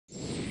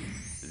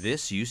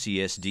This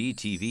UCSD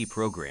TV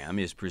program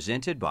is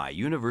presented by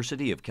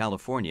University of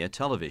California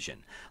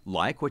Television.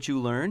 Like what you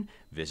learn?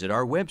 Visit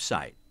our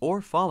website or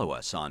follow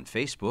us on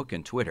Facebook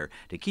and Twitter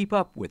to keep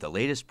up with the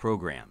latest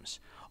programs.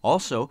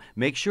 Also,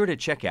 make sure to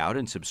check out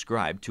and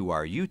subscribe to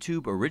our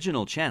YouTube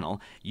original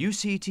channel,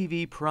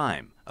 UCTV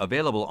Prime,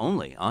 available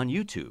only on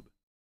YouTube.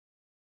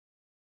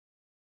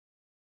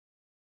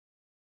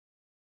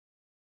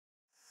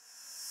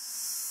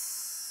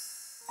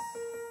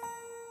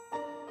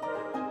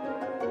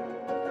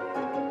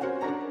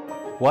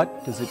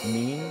 What does it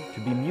mean to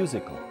be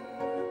musical?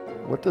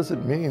 What does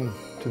it mean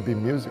to be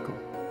musical?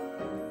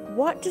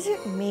 What does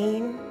it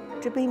mean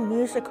to be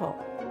musical?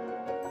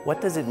 What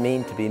does it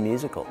mean to be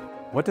musical?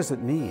 What does it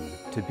mean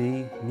to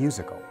be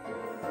musical?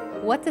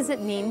 What does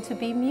it mean to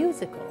be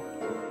musical?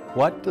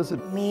 What does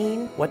it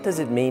mean? What does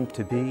it mean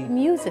to be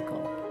musical?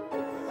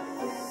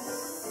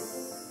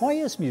 Why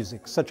is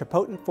music such a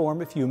potent form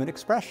of human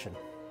expression?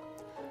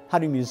 How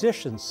do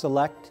musicians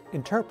select,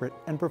 interpret,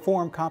 and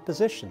perform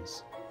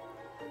compositions?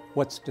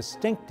 What's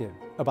distinctive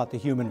about the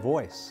human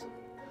voice?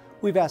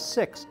 We've asked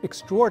 6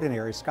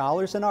 extraordinary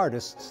scholars and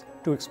artists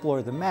to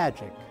explore the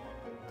magic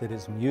that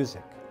is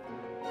music.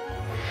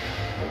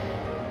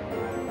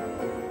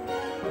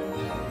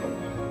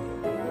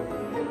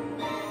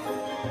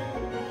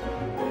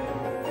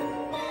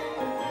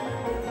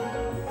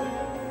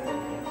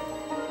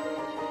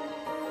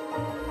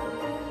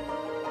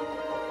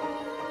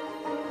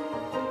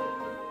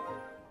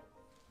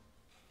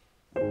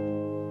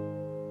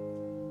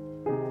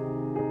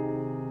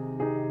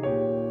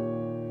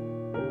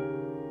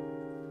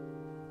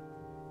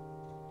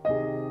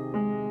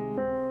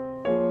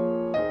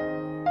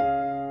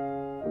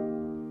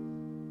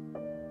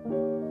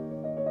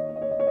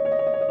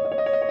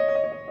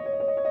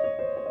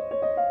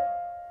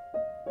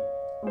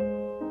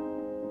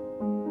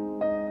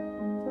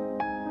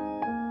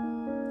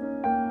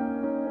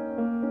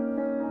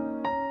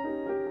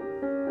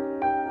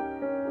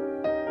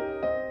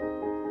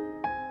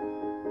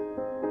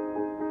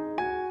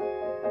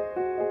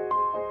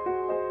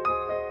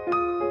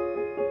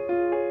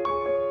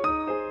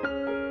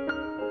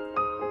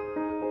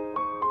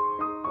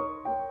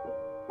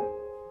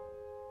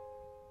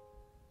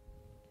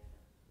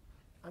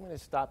 I'm going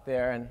to stop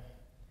there, and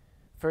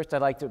first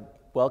I'd like to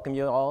welcome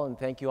you all and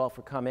thank you all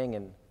for coming,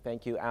 and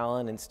thank you,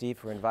 Alan and Steve,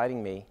 for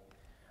inviting me.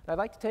 And I'd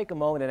like to take a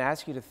moment and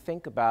ask you to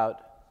think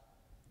about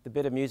the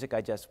bit of music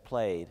I just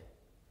played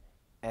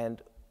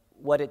and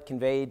what it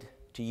conveyed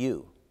to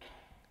you.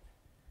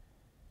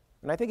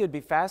 And I think it would be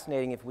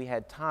fascinating if we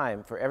had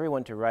time for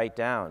everyone to write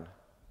down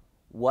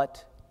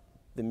what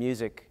the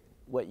music,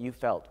 what you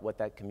felt, what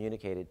that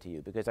communicated to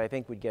you, because I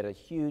think we'd get a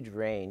huge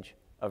range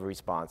of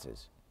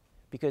responses.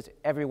 Because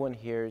everyone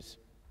hears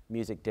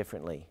music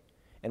differently,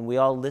 and we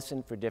all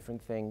listen for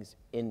different things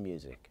in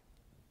music.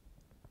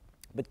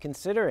 But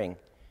considering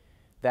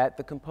that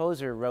the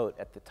composer wrote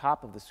at the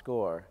top of the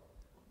score,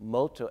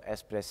 molto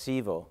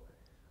espressivo,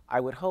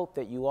 I would hope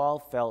that you all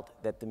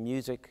felt that the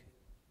music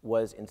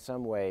was in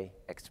some way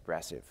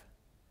expressive.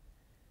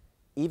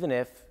 Even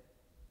if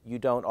you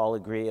don't all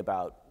agree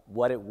about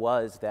what it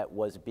was that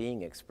was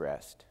being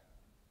expressed,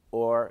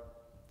 or,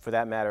 for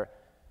that matter,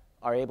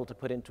 are able to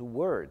put into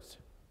words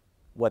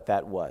what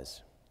that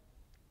was.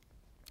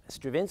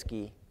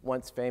 Stravinsky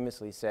once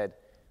famously said,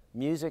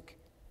 "Music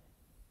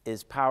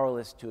is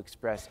powerless to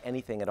express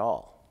anything at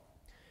all."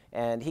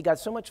 And he got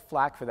so much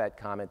flack for that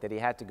comment that he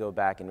had to go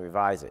back and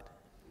revise it.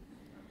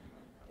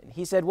 And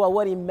he said, well,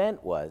 what he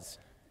meant was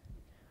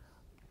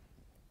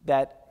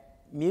that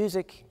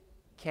music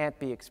can't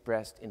be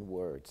expressed in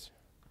words,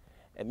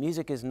 and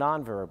music is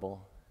nonverbal,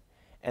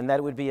 and that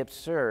it would be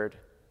absurd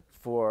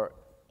for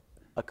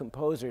a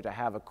composer to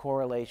have a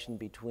correlation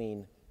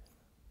between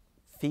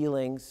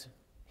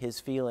his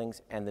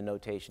feelings, and the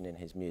notation in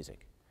his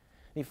music.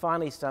 And he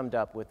finally summed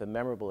up with a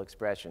memorable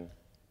expression: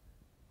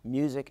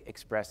 music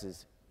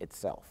expresses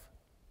itself.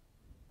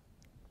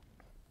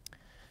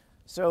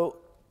 So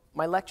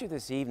my lecture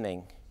this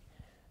evening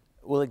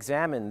will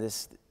examine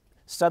this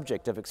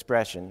subject of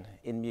expression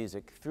in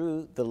music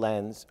through the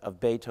lens of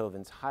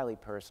Beethoven's highly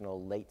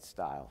personal late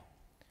style,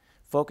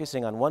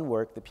 focusing on one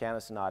work, the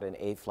Piano Sonata in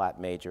A-flat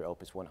major,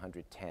 opus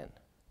 110.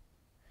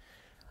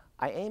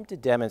 I aim to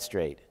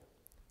demonstrate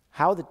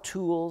how the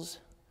tools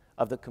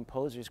of the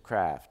composer's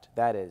craft,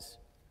 that is,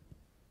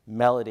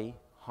 melody,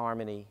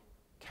 harmony,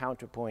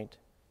 counterpoint,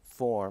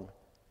 form,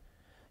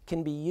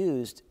 can be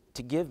used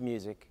to give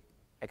music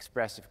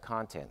expressive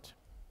content.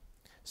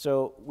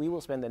 So we will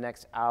spend the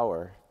next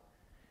hour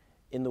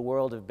in the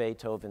world of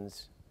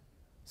Beethoven's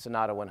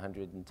Sonata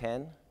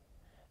 110,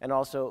 and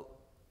also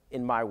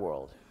in my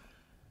world.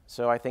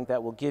 So I think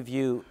that will give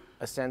you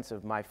a sense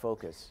of my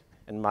focus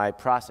and my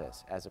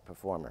process as a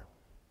performer.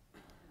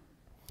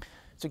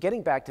 So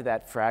getting back to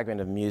that fragment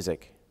of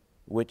music,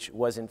 which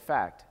was in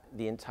fact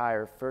the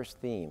entire first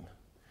theme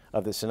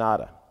of the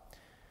sonata,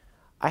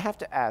 I have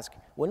to ask,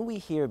 when we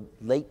hear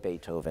late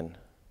Beethoven,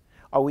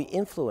 are we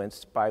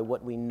influenced by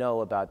what we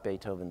know about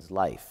Beethoven's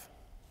life?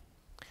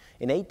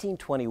 In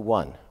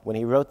 1821, when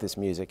he wrote this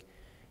music,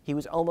 he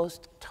was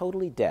almost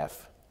totally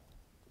deaf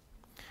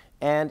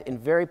and in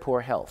very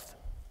poor health.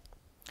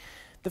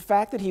 The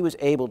fact that he was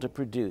able to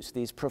produce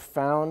these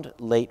profound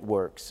late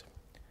works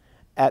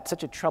at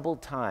such a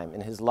troubled time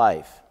in his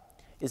life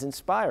is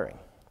inspiring.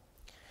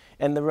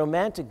 And the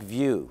romantic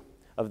view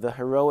of the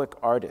heroic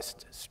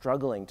artist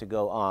struggling to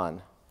go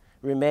on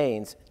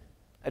remains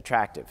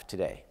attractive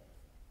today.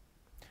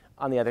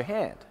 On the other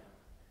hand,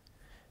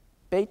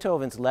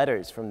 Beethoven's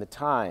letters from the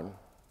time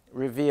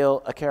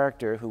reveal a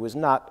character who was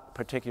not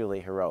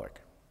particularly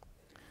heroic.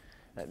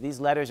 These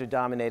letters are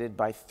dominated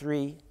by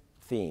three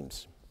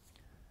themes: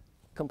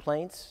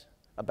 complaints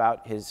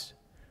about his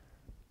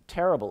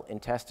terrible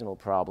intestinal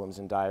problems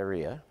and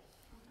diarrhea,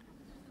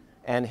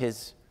 and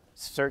his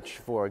search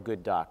for a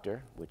good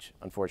doctor, which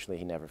unfortunately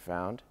he never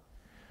found,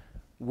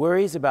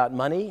 worries about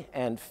money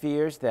and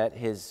fears that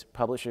his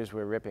publishers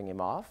were ripping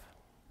him off,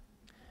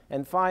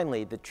 and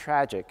finally, the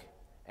tragic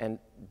and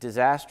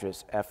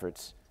disastrous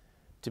efforts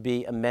to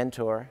be a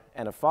mentor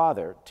and a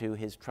father to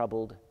his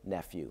troubled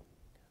nephew,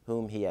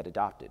 whom he had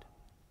adopted.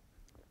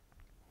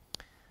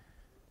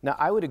 Now,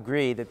 I would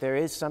agree that there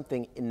is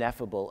something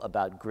ineffable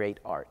about great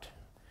art.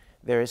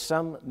 There is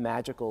some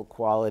magical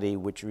quality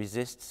which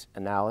resists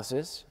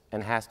analysis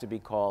and has to be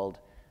called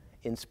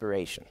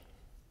inspiration.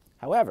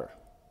 However,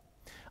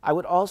 I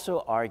would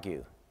also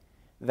argue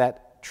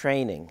that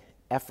training,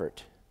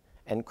 effort,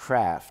 and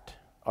craft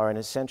are an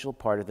essential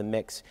part of the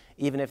mix,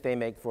 even if they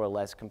make for a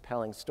less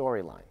compelling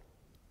storyline.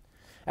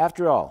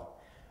 After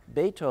all,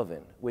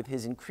 Beethoven, with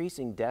his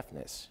increasing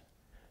deafness,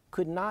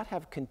 could not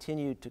have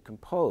continued to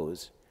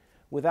compose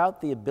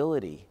without the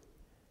ability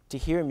to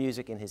hear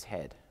music in his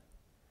head,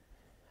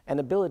 an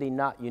ability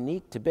not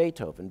unique to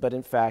Beethoven, but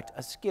in fact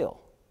a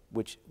skill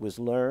which was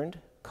learned,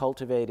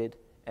 cultivated,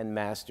 and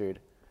mastered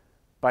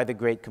by the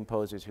great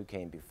composers who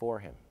came before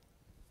him.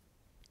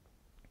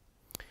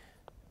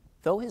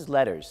 Though his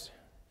letters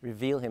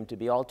reveal him to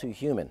be all too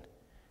human,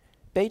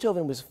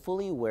 Beethoven was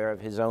fully aware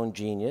of his own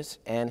genius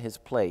and his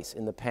place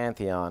in the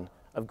pantheon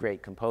of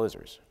great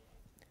composers.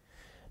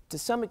 To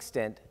some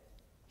extent,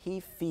 he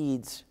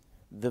feeds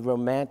the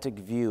romantic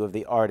view of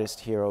the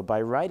artist hero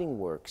by writing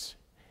works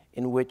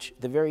in which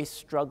the very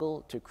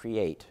struggle to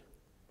create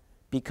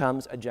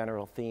becomes a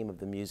general theme of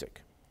the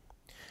music.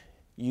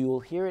 You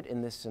will hear it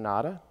in this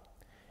sonata,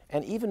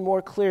 and even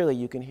more clearly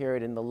you can hear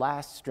it in the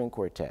last string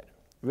quartet,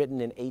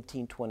 written in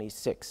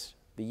 1826,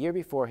 the year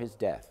before his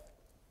death.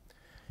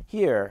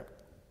 Here,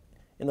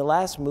 in the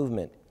last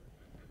movement,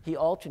 he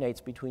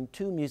alternates between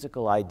two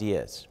musical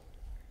ideas,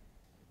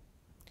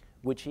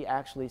 which he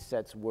actually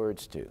sets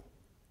words to.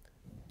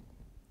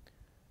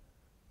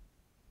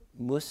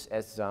 Muss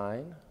es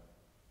sein?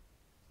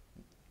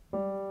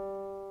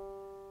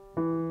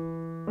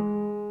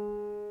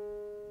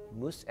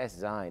 Muss es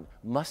sein?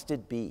 Must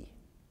it be?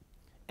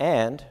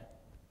 And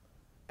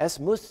es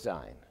muss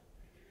sein.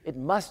 It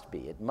must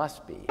be, it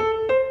must be.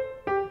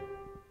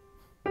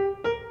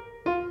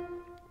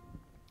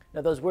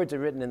 Now, those words are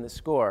written in the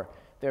score.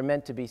 They're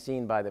meant to be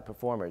seen by the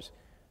performers.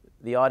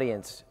 The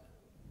audience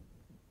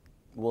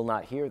will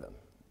not hear them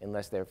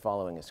unless they're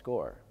following a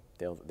score.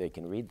 They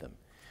can read them.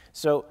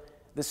 So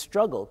the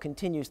struggle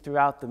continues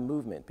throughout the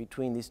movement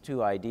between these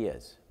two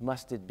ideas.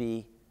 Must it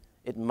be?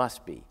 It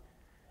must be.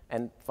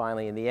 And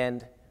finally, in the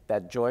end,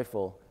 that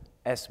joyful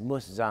es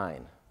muss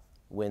sein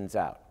wins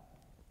out.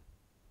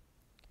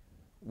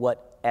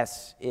 What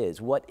es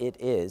is, what it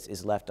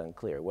is left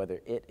unclear,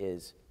 whether it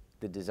is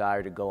the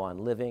desire to go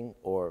on living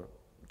or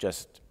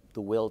just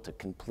the will to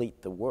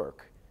complete the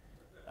work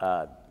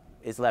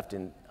is left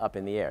up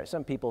in the air.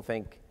 Some people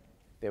think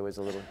there was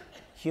a little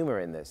humor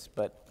in this,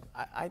 but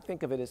I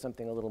think of it as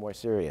something a little more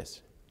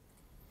serious.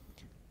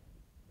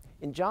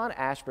 In John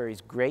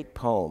Ashbery's great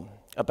poem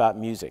about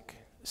music,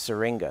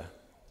 Syringa,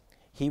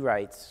 he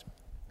writes,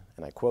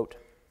 and I quote,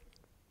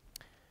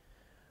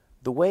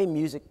 "The way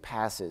music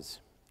passes,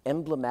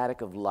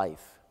 emblematic of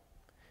life,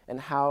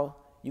 and how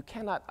you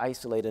cannot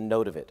isolate a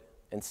note of it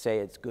and say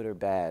it's good or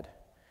bad.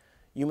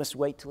 You must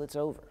wait till it's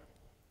over."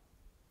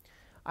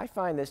 I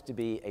find this to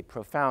be a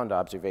profound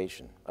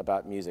observation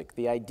about music,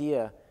 the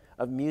idea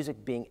of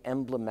music being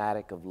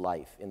emblematic of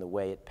life in the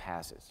way it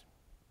passes.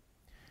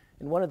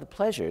 And one of the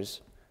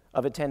pleasures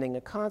of attending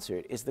a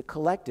concert is the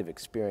collective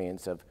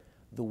experience of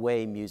the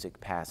way music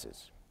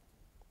passes.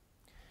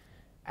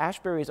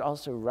 Ashbery is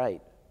also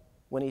right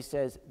when he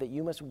says that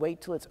you must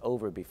wait till it's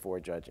over before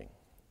judging.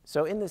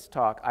 So in this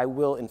talk, I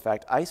will, in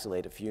fact,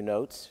 isolate a few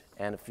notes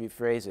and a few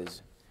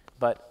phrases,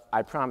 but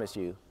I promise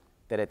you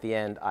that at the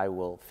end, I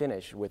will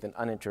finish with an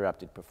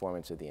uninterrupted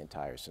performance of the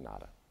entire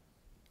sonata.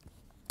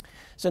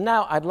 So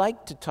now I'd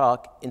like to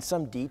talk in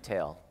some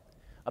detail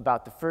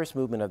about the first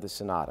movement of the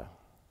sonata.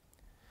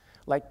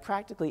 Like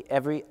practically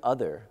every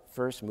other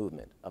first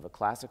movement of a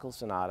classical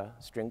sonata,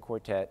 string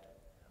quartet,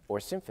 or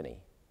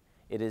symphony,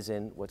 it is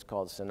in what's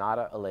called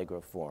sonata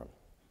allegro form.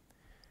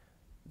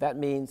 That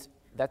means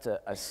that's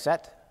a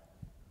set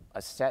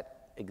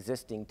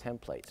existing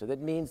template. So that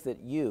means that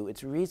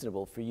it's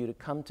reasonable for you to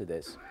come to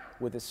this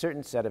with a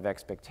certain set of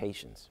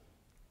expectations.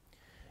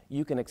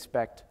 You can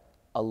expect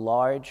a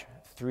large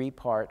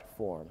three-part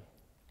form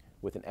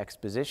with an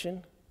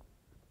exposition,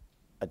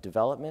 a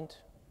development,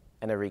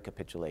 and a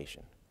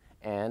recapitulation.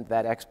 And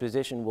that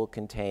exposition will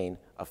contain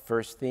a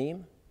first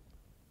theme,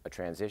 a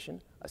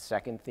transition, a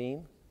second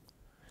theme,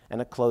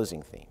 and a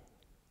closing theme.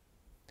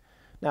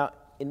 Now,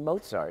 in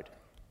Mozart,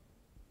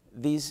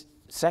 these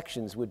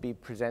sections would be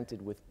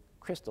presented with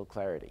crystal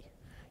clarity.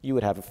 You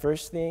would have a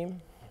first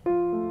theme,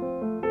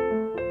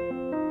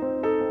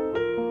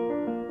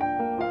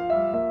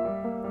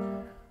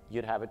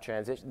 you'd have a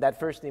transition. That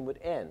first theme would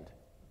end.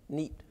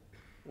 Neat,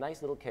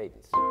 nice little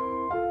cadence.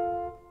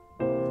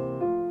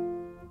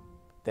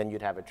 Then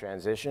you'd have a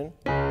transition.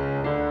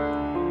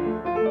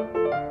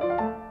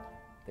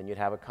 Then you'd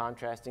have a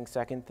contrasting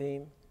second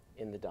theme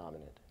in the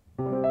dominant.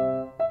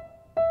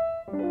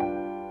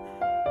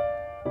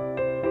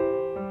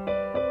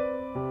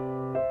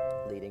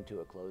 Leading to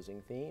a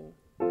closing theme.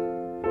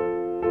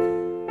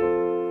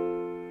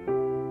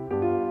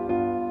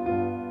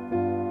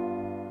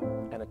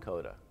 And a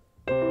coda.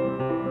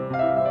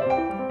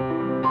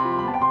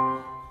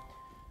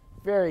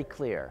 Very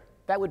clear.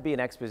 That would be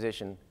an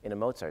exposition in a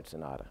Mozart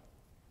sonata.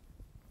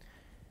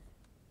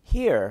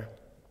 Here,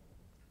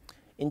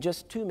 in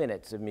just 2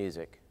 minutes of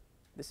music,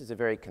 this is a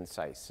very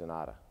concise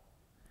sonata.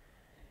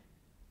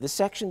 The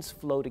sections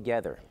flow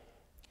together,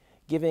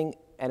 giving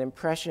an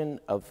impression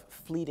of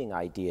fleeting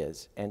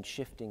ideas and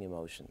shifting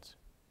emotions.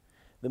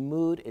 The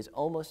mood is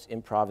almost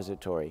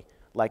improvisatory,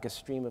 like a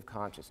stream of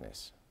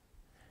consciousness.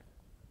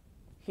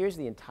 Here's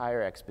the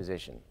entire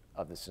exposition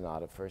of the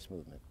sonata, first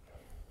movement.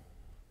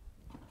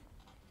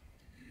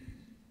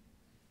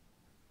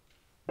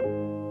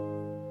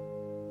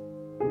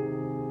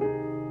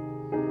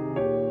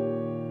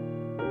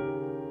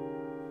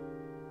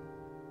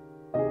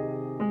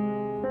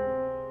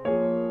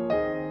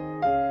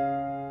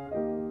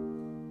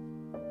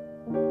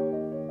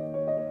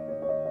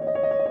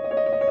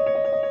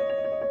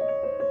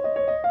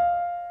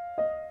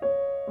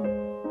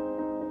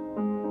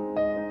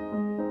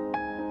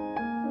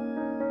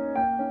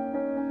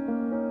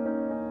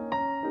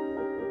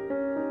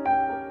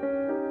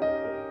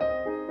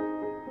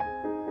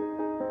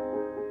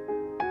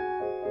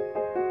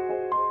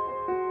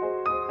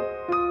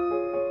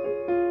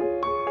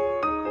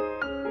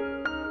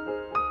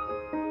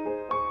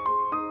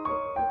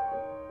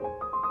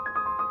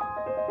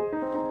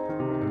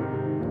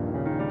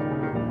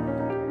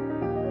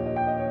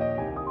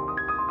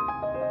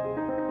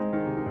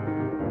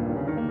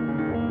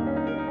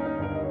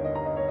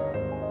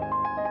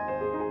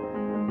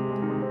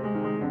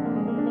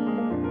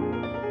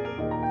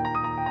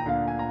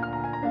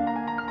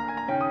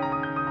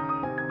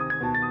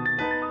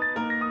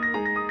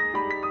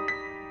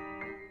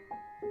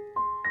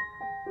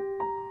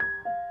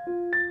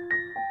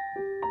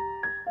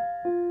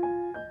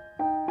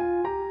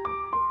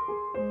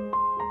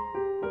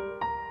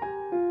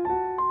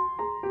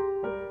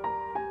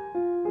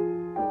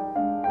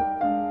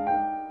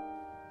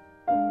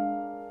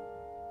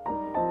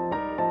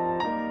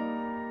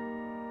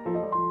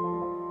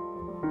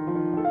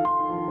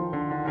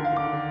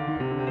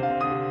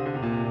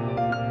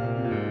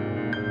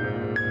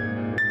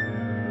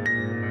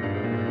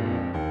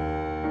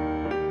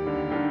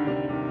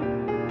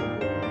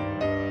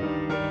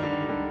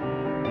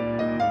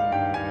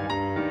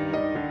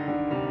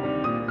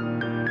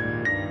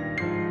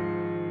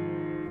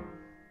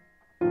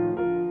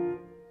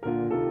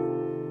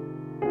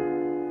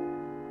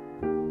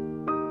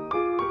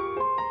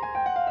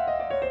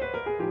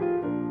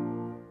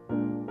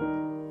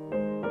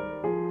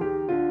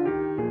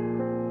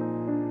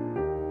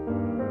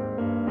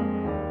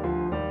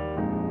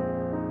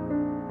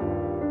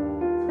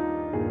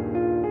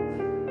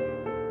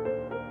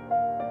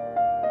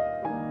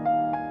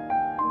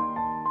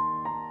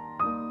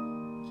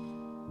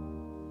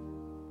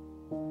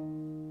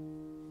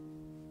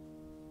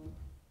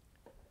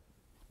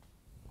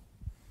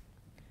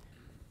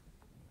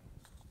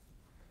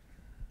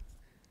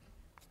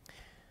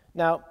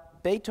 Now,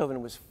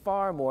 Beethoven was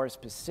far more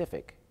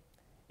specific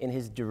in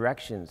his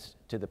directions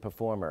to the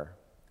performer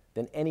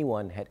than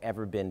anyone had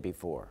ever been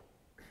before.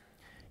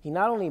 He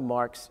not only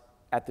marks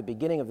at the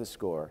beginning of the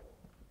score,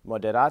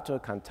 moderato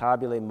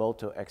cantabile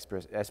molto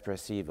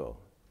espressivo,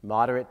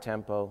 moderate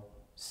tempo,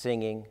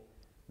 singing,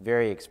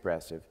 very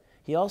expressive.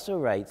 He also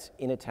writes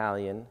in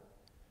Italian,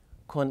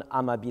 con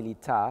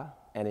amabilità,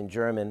 and in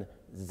German,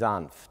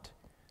 sanft,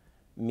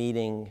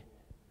 meaning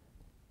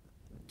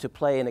to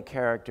play in a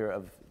character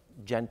of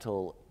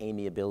gentle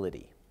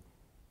amiability.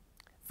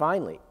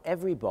 Finally,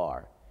 every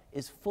bar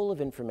is full of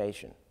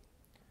information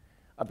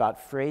about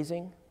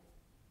phrasing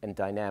and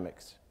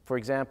dynamics. For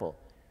example,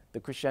 the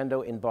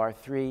crescendo in bar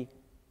 3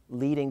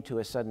 leading to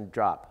a sudden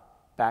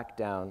drop back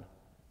down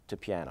to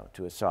piano,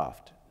 to a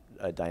soft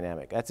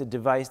dynamic. That's a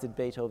device that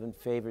Beethoven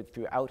favored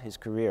throughout his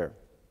career.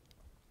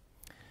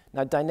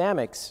 Now,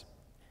 dynamics,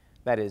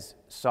 that is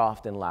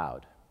soft and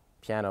loud,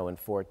 piano and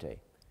forte,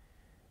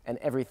 and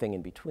everything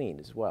in between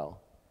as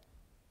well.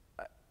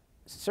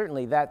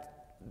 Certainly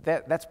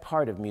that's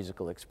part of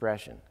musical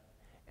expression,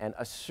 and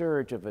a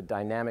surge of a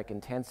dynamic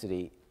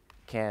intensity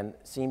can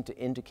seem to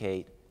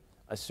indicate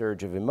a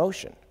surge of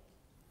emotion.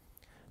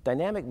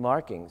 Dynamic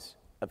markings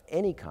of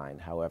any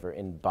kind, however,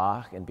 in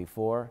Bach and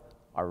before,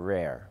 are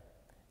rare.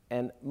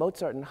 And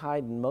Mozart and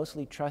Haydn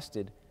mostly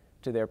trusted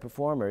to their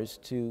performers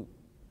to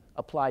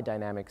apply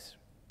dynamics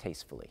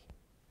tastefully.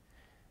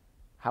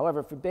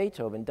 However, for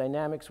Beethoven,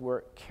 dynamics were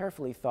a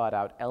carefully thought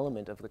out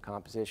element of the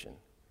composition,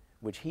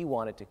 which he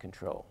wanted to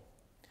control.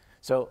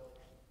 So,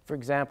 for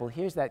example,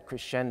 here's that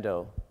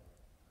crescendo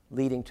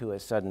leading to a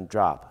sudden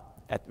drop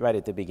right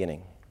at the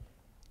beginning.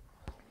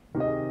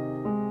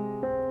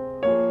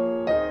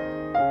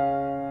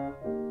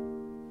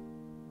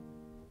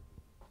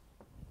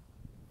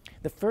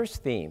 The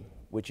first theme,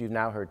 which you've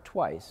now heard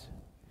twice,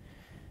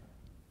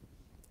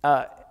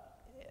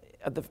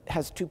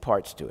 has two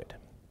parts to it.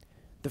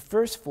 The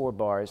first 4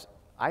 bars,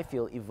 I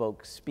feel,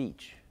 evoke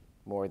speech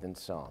more than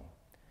song.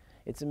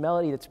 It's a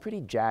melody that's pretty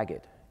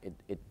jagged.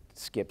 It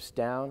skips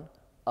down,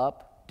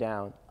 up,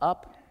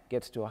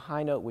 gets to a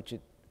high note, which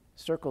it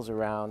circles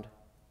around,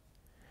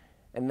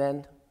 and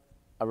then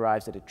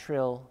arrives at a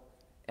trill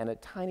and a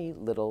tiny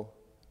little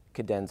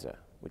cadenza,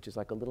 which is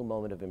like a little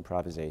moment of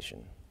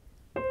improvisation.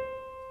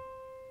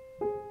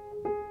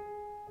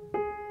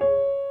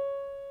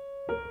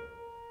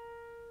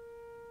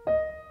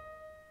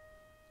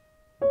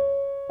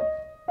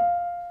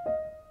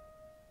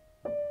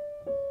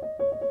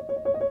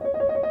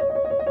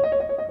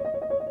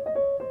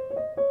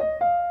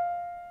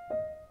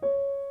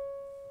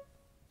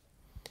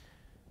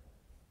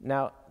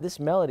 Now, this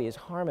melody is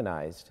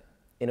harmonized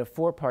in a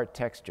 4-part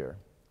texture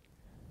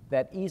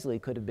that easily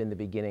could have been the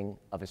beginning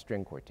of a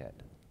string quartet.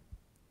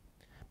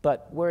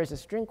 But whereas a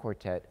string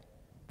quartet,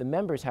 the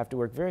members have to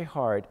work very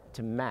hard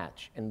to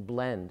match and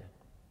blend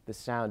the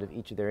sound of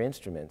each of their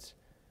instruments,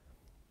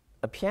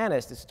 a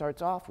pianist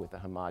starts off with a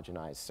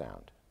homogenous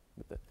sound,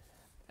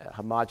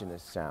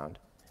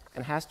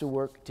 and has to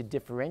work to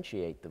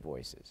differentiate the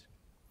voices.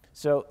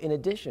 So in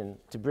addition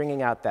to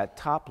bringing out that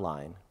top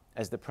line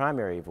as the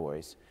primary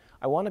voice,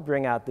 I want to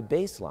bring out the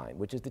bass line,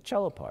 which is the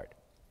cello part,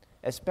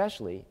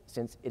 especially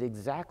since it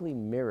exactly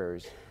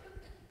mirrors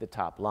the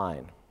top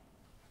line.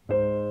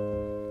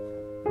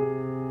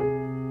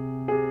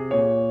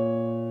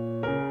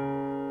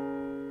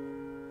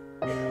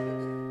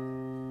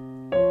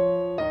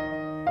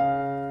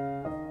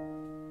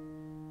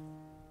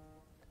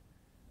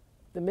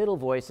 The middle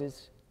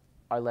voices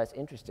are less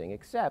interesting,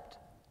 except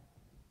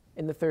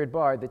in the 3rd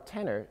bar, the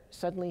tenor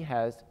suddenly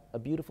has a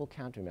beautiful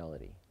counter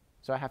melody.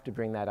 So I have to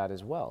bring that out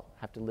as well.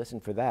 I have to listen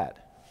for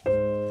that.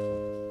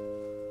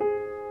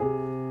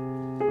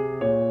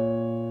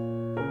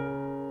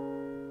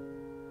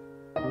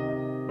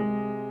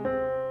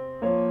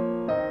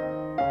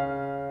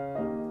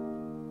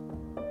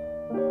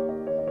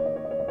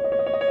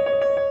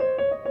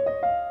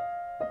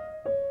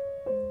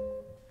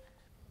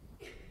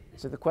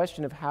 So the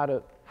question of how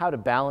to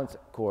balance a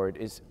chord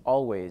is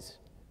always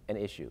an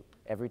issue,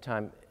 every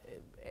time,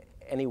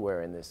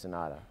 anywhere in this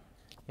sonata.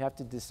 You have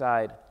to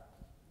decide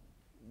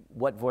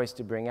what voice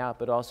to bring out,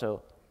 but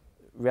also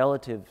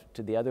relative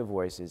to the other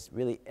voices,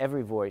 really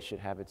every voice should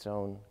have its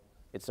own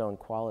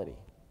quality.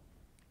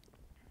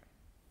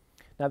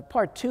 Now,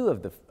 part 2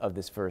 of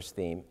this first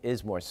theme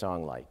is more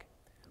song-like,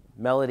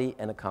 melody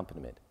and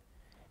accompaniment.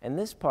 And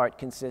this part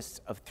consists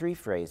of 3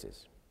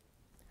 phrases.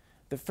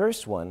 The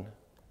first one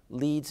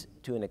leads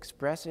to an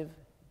expressive,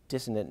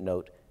 dissonant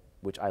note,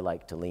 which I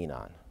like to lean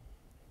on.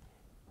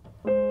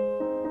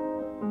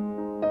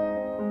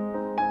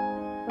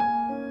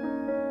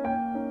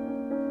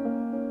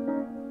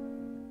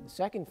 The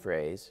second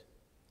phrase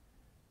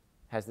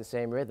has the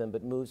same rhythm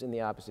but moves in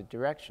the opposite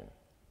direction.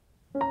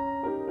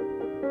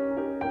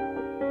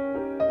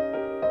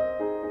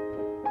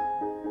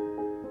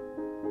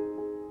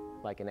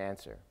 Like an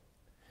answer.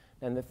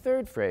 And the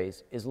third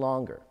phrase is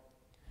longer.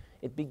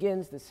 It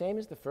begins the same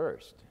as the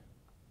first,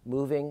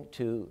 moving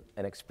to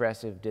an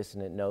expressive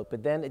dissonant note,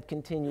 but then it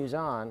continues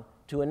on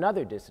to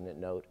another dissonant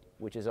note,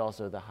 which is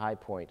also the high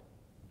point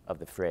of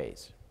the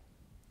phrase.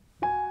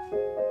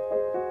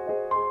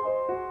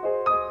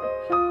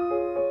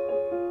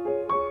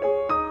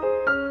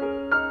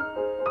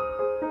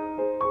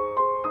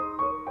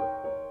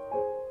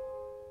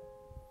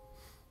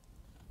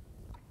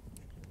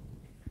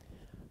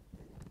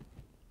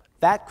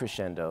 That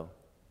crescendo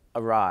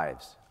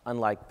arrives,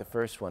 unlike the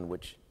first one,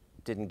 which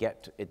didn't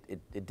get to,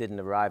 it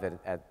didn't arrive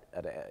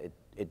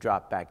it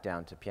dropped back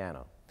down to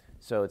piano.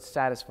 So it's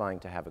satisfying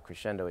to have a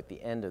crescendo at the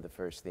end of the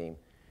first theme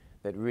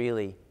that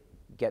really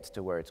gets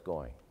to where it's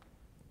going.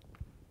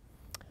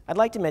 I'd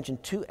like to mention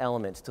 2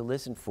 elements to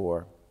listen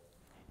for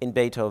in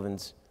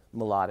Beethoven's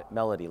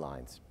melody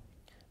lines.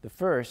 The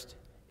first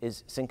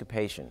is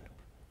syncopation.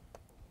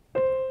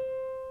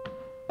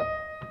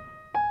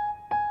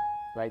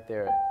 Right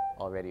there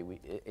already,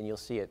 and you'll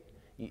see it,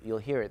 you'll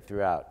hear it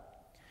throughout.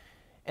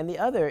 And the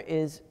other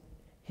is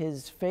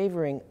his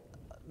favoring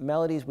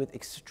melodies with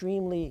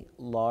extremely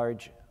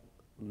large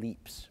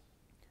leaps,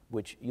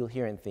 which you'll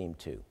hear in theme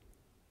 2.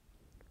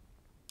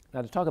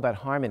 Now, to talk about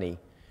harmony,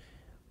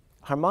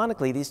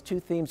 harmonically, these 2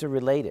 themes are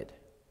related.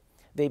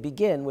 They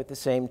begin with the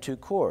same two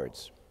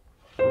chords.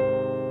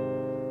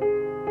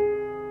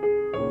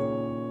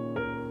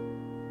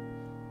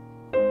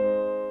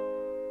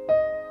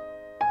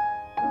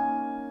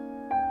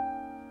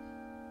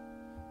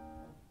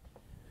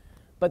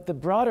 But the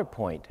broader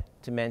point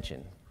to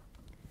mention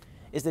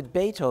is that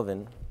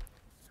Beethoven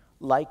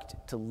liked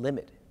to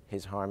limit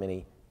his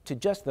harmony to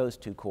just those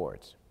two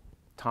chords,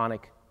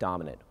 tonic,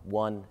 dominant,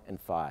 1 and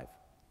 5.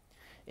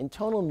 In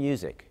tonal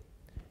music,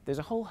 there's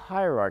a whole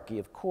hierarchy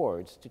of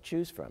chords to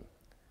choose from,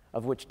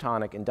 of which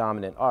tonic and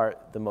dominant are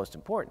the most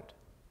important.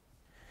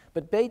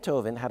 But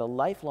Beethoven had a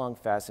lifelong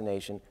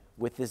fascination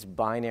with this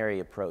binary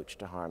approach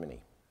to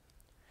harmony.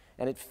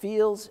 And it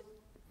feels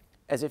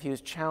as if he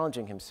was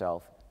challenging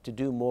himself to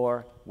do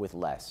more with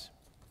less.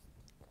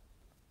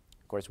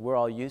 Of course, we're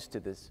all used to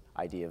this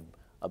idea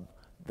of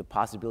the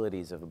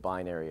possibilities of a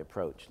binary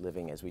approach,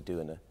 living as we do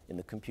in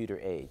the computer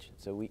age.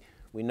 So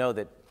we know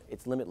that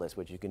it's limitless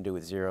what you can do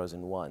with zeros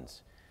and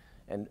ones.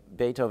 And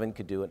Beethoven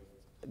could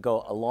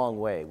go a long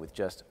way with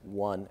just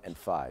 1 and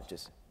 5,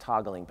 just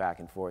toggling back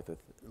and forth with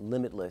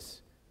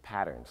limitless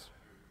patterns.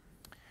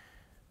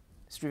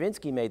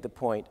 Stravinsky made the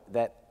point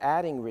that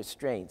adding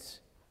restraints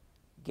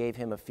gave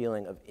him a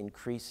feeling of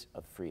increase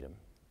of freedom,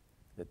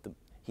 that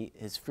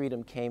his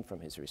freedom came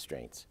from his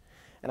restraints.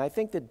 And I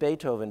think that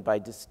Beethoven, by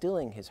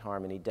distilling his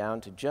harmony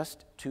down to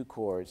just two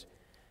chords,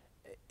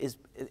 is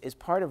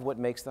part of what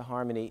makes the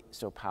harmony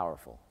so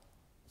powerful.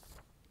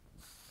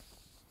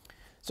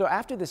 So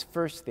after this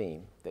first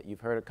theme that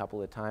you've heard a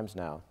couple of times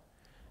now,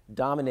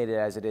 dominated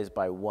as it is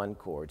by 1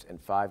 chords and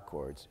 5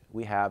 chords,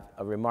 we have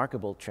a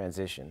remarkable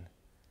transition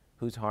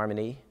whose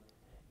harmony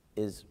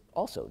is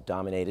also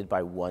dominated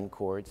by 1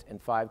 chords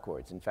and 5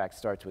 chords. In fact,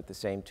 starts with the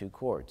same 2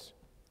 chords.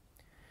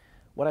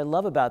 What I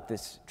love about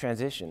this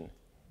transition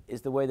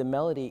is the way the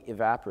melody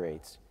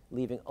evaporates,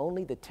 leaving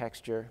only the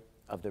texture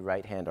of the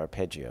right-hand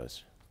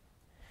arpeggios.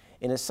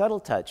 In a subtle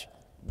touch,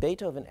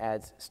 Beethoven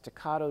adds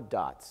staccato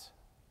dots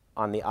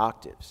on the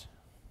octaves.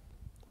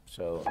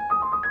 So,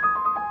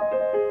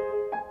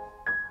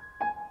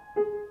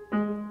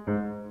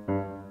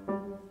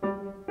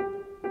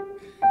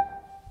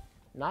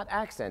 not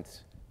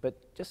accents,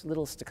 but just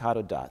little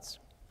staccato dots.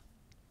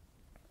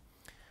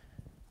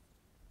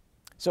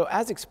 So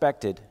as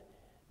expected,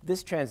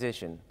 this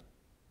transition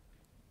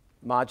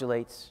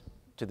modulates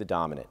to the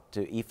dominant,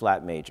 to E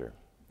flat major.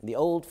 The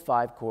old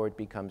 5 chord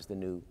becomes the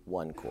new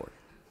 1 chord.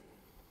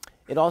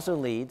 It also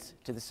leads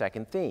to the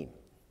second theme,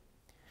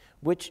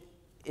 which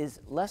is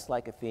less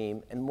like a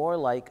theme and more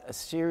like a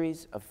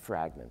series of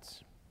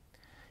fragments.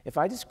 If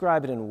I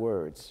describe it in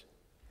words,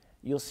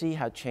 you'll see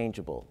how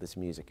changeable this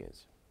music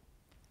is.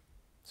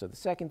 So the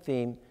second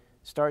theme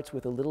starts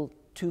with a little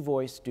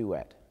 2-voice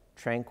duet,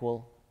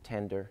 tranquil,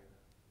 tender,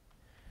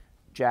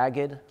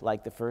 jagged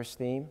like the first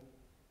theme,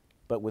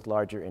 but with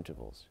larger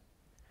intervals,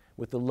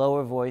 with the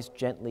lower voice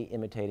gently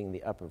imitating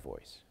the upper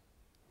voice.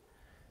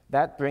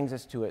 That brings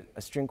us to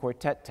a string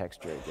quartet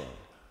texture again,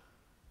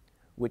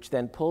 which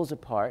then pulls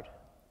apart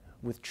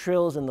with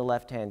trills in the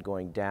left hand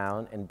going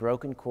down and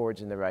broken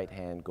chords in the right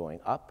hand going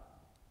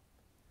up,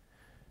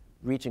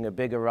 reaching a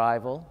big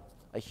arrival,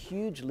 a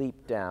huge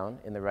leap down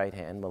in the right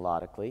hand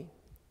melodically,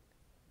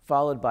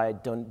 followed by a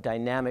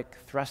dynamic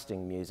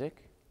thrusting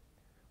music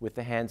with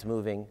the hands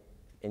moving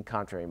in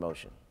contrary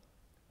motion.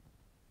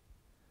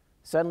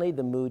 Suddenly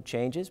the mood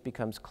changes,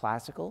 becomes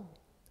classical,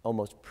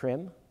 almost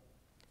prim,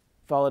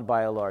 followed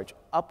by a large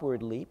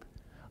upward leap,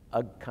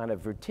 a kind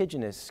of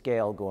vertiginous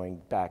scale going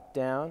back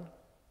down,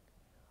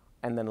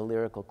 and then a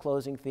lyrical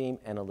closing theme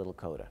and a little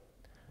coda.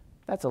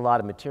 That's a lot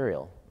of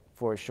material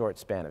for a short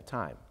span of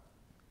time.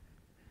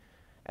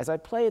 As I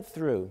play it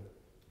through,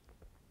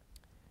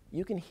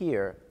 you can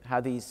hear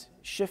how these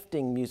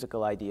shifting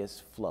musical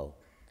ideas flow,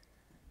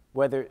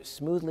 whether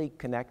smoothly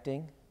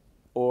connecting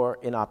or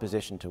in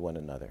opposition to one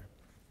another.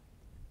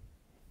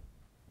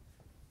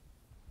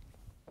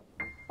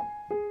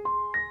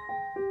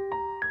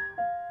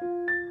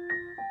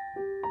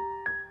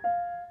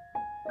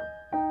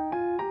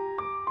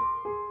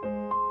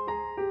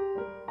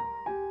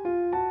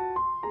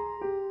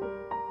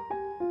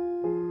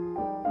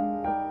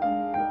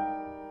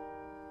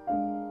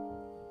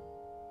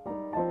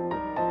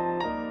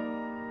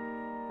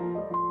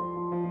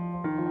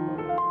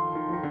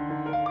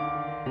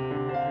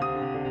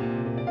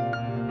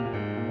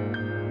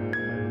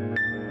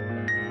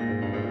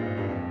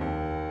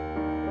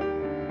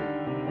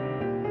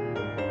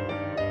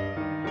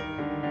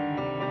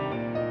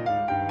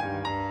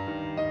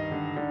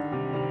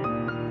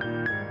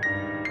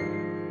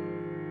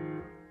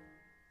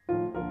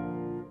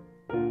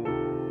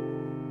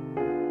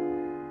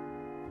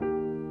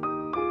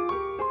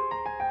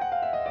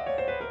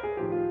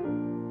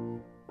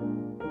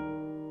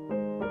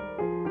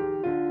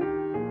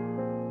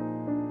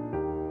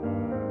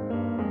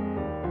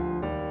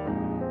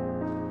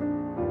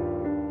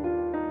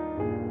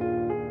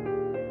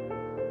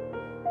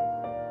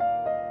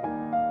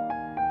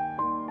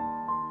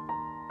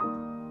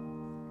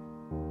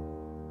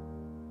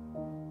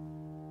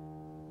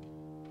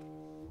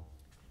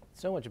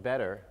 So much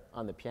better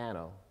on the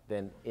piano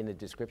than in a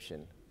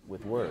description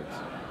with words.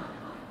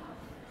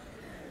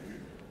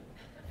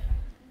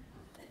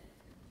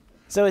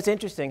 So it's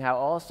interesting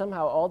how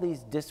somehow all these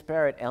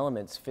disparate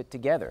elements fit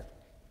together.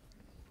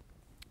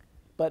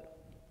 But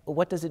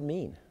what does it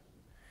mean?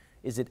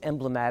 Is it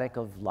emblematic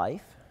of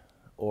life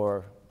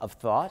or of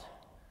thought?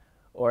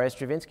 Or as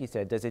Stravinsky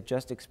said, does it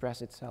just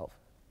express itself?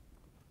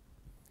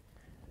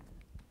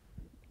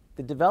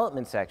 The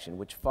development section,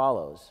 which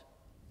follows,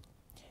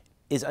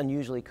 is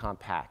unusually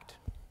compact.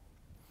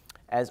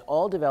 As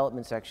all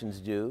development sections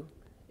do,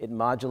 it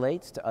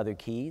modulates to other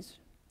keys,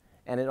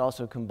 and it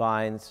also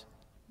combines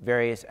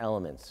various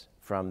elements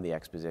from the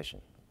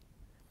exposition.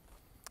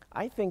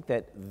 I think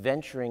that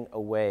venturing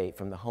away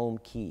from the home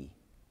key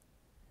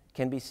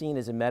can be seen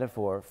as a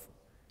metaphor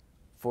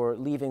for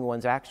leaving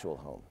one's actual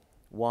home,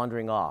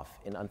 wandering off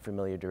in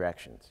unfamiliar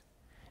directions.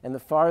 And the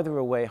farther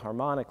away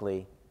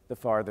harmonically, the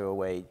farther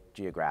away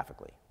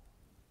geographically.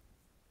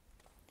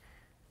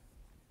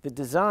 The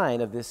design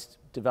of this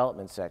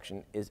development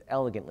section is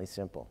elegantly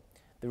simple.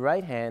 The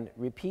right hand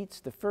repeats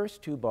the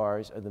first 2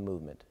 bars of the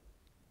movement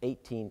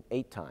 8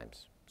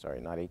 times. Sorry,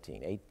 not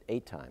 18,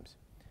 8 times.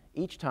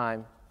 Each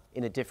time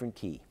in a different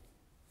key.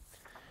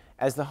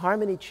 As the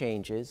harmony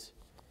changes,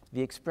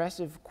 the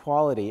expressive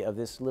quality of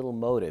this little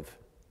motive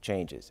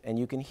changes. And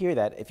you can hear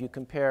that if you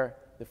compare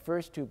the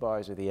first 2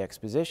 bars of the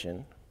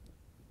exposition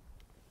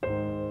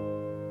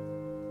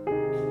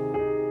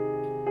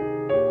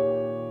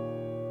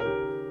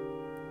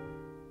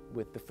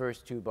with the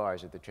first 2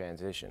 bars of the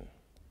transition.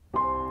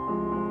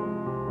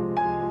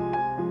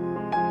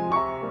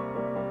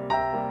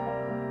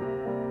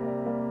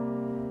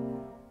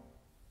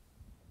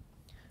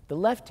 The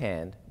left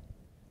hand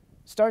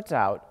starts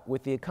out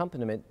with the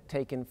accompaniment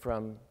taken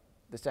from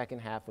the second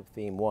half of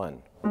theme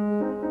 1.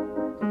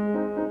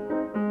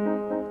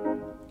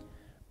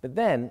 But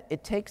then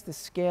it takes the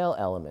scale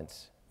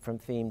elements from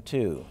theme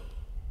 2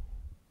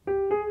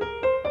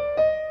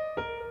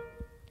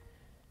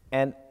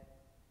 and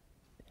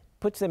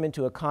puts them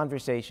into a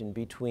conversation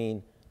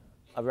between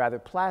a rather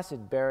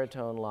placid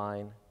baritone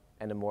line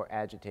and a more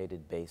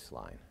agitated bass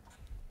line.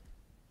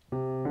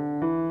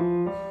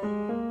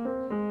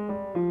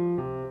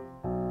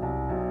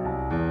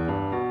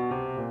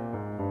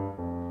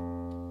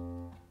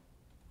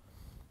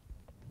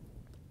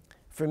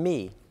 For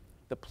me,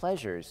 the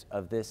pleasures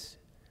of this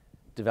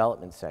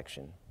development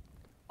section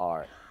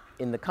are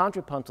in the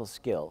contrapuntal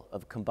skill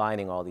of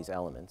combining all these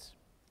elements,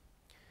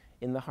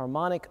 in the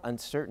harmonic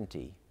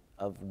uncertainty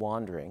of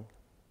wandering,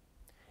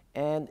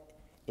 and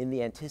in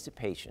the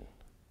anticipation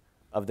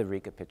of the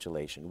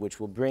recapitulation, which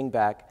will bring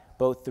back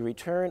both the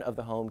return of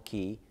the home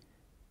key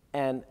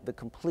and the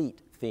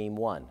complete theme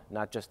 1,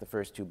 not just the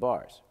first 2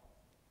 bars.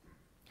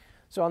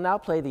 So I'll now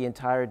play the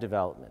entire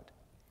development.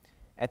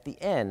 At the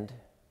end,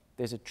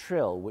 there's a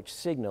trill which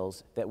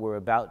signals that we're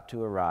about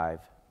to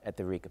arrive at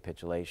the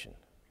recapitulation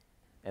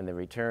and the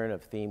return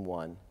of theme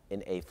 1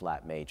 in A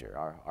flat major,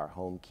 our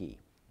home key.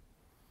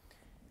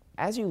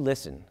 As you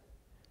listen,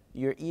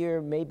 your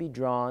ear may be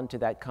drawn to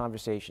that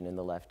conversation in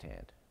the left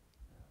hand,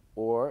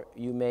 or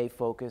you may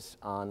focus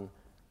on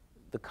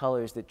the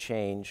colors that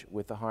change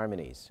with the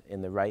harmonies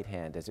in the right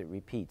hand as it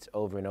repeats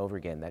over and over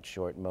again, that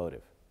short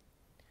motive.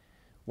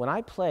 When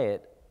I play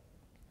it,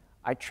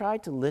 I try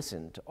to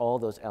listen to all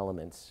those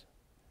elements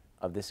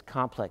of this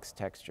complex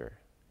texture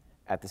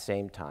at the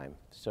same time.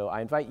 So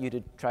I invite you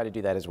to try to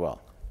do that as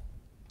well.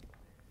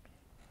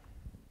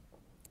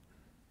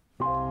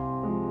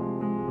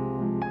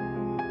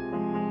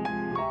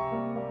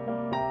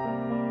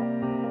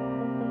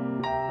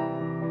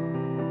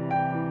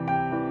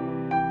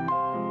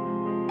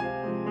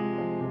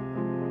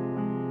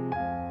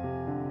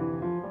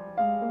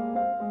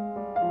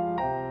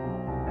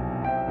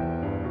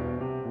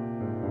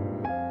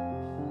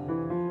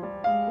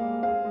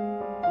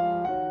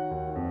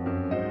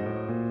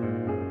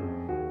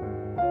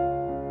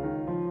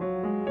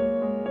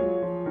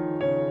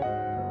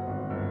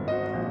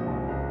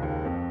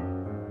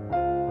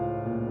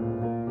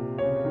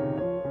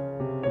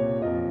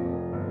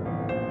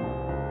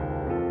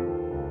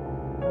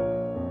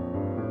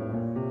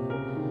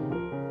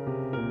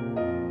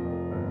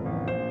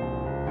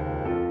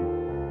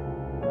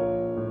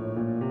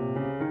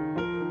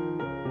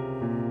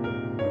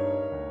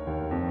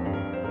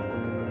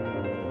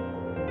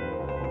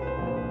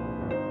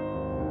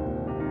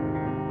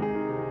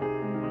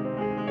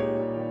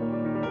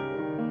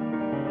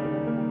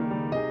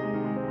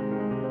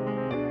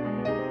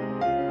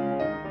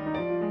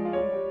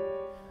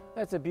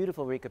 That's a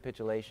beautiful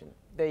recapitulation.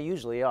 They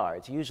usually are.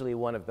 It's usually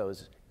one of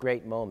those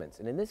great moments.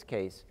 And in this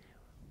case,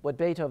 what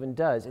Beethoven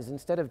does is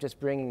instead of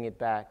just bringing it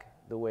back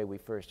the way we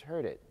first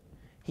heard it,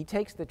 he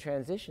takes the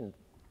transition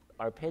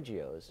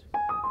arpeggios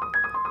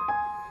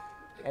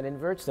and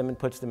inverts them and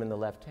puts them in the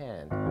left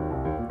hand.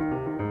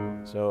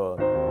 So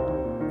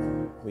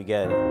we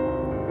get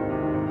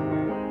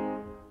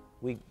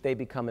they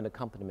become an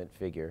accompaniment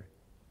figure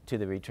to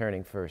the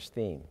returning first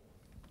theme.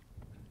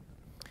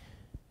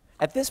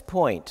 At this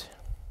point,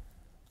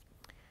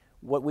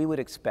 what we would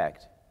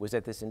expect was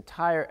that this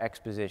entire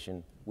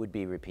exposition would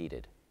be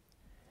repeated.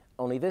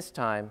 Only this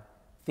time,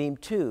 theme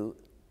 2,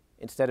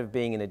 instead of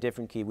being in a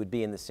different key, would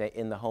be in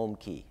the home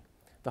key.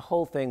 The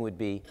whole thing would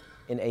be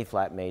in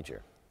A-flat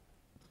major.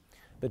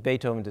 But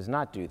Beethoven does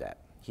not do that.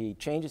 He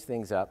changes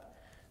things up.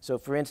 So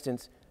for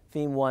instance,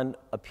 theme 1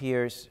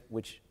 appears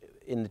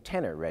in the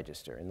tenor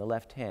register, in the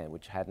left hand,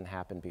 which hadn't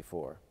happened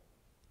before.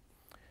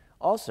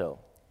 Also,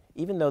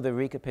 even though the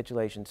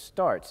recapitulation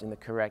starts in the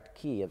correct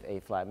key of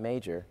A-flat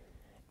major,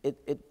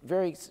 it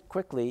very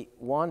quickly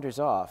wanders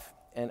off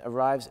and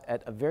arrives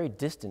at a very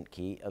distant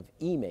key of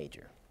E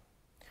major.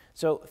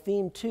 So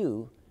theme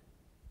 2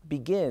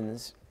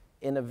 begins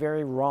in a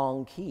very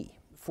wrong key,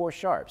 4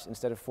 sharps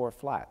instead of 4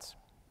 flats.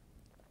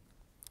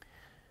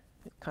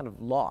 Kind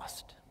of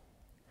lost.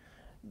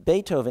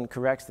 Beethoven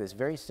corrects this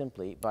very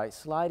simply by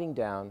sliding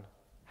down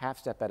half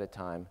step at a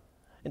time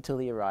until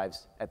he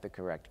arrives at the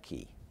correct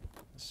key.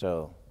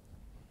 So.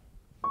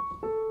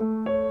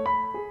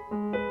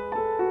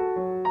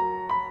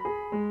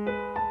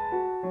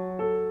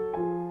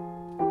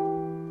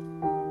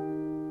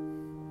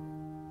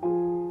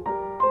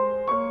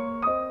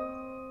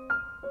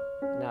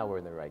 Now we're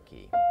in the right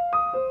key.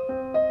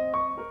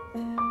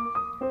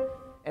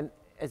 And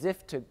as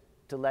if to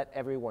let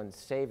everyone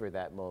savor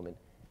that moment,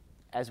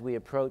 as we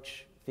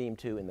approach theme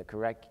 2 in the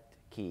correct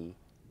key,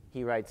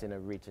 he writes in a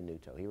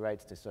ritenuto. He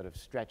writes to sort of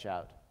stretch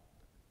out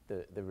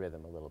the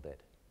rhythm a little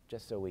bit,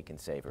 just so we can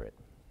savor it.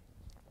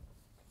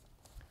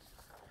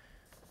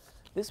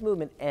 This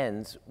movement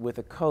ends with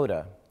a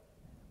coda,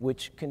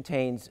 which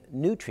contains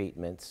new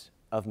treatments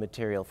of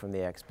material from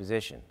the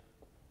exposition.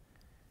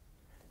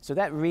 So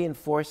that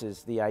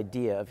reinforces the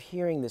idea of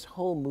hearing this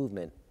whole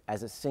movement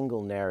as a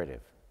single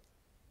narrative.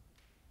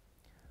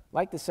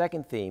 Like the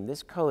second theme,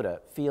 this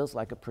coda feels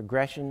like a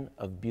progression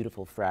of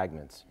beautiful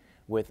fragments,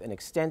 with an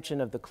extension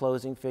of the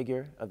closing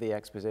figure of the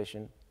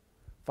exposition,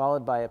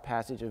 followed by a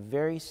passage of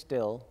very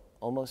still,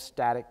 almost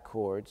static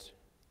chords,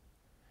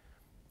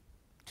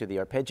 to the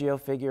arpeggio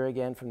figure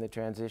again from the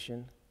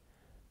transition,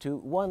 to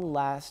one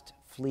last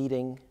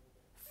fleeting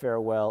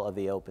farewell of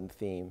the opening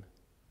theme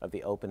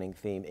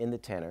in the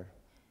tenor,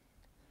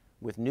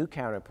 with new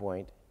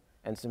counterpoint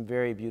and some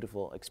very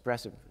beautiful,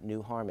 expressive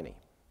new harmony.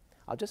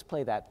 I'll just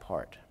play that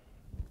part.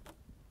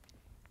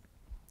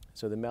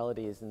 So the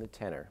melody is in the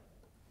tenor.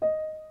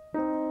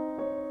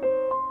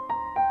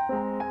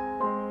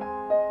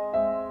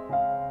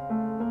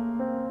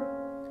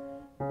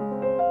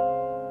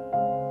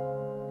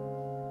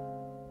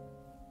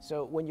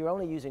 So when you're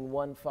only using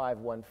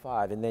 1-5,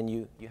 1-5, and then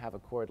you have a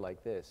chord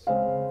like this,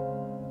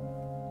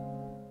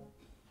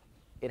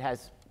 it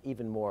has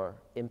even more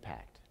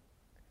impact.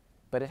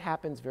 But it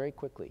happens very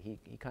quickly.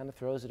 He kind of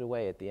throws it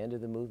away at the end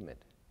of the movement,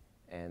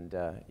 and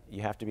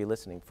you have to be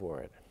listening for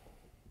it.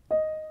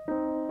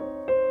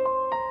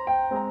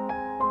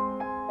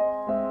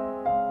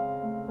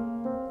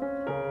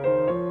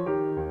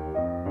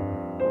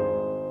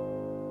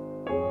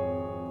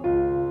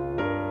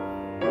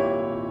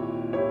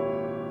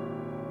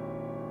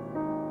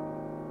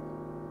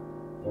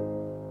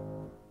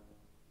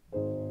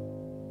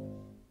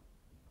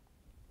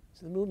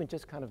 So the movement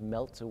just kind of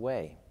melts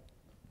away.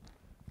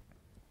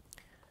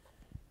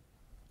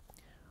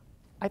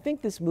 I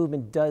think this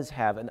movement does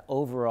have an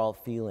overall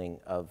feeling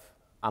of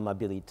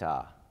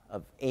amabilità,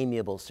 of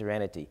amiable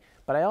serenity,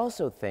 but I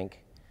also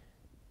think,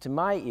 to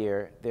my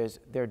ear,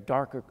 there are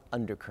darker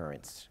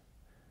undercurrents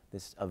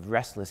of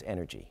restless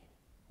energy,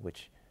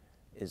 which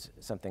is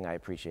something I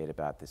appreciate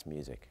about this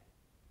music.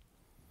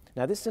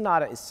 Now, this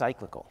sonata is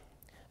cyclical,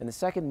 and the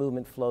second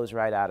movement flows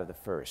right out of the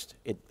first.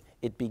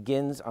 It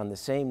begins on the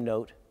same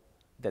note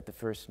that the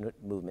first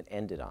movement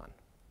ended on.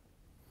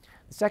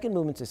 The second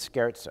movement's a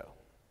scherzo,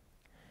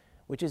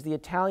 which is the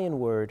Italian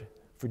word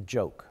for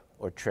joke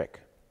or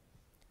trick.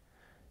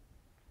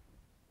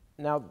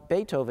 Now,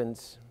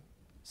 Beethoven's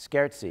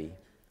scherzi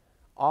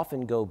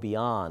often go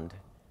beyond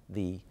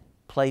the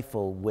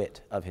playful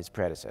wit of his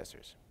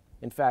predecessors.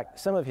 In fact,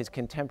 some of his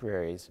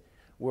contemporaries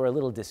were a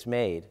little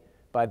dismayed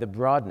by the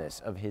broadness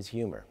of his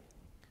humor,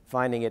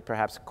 finding it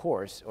perhaps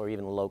coarse or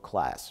even low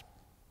class.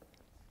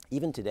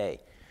 Even today,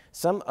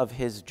 some of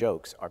his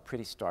jokes are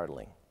pretty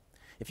startling.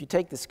 If you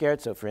take the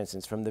scherzo, for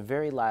instance, from the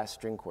very last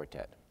string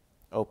quartet,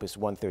 Opus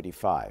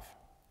 135,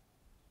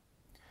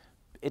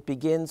 it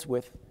begins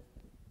with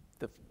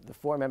the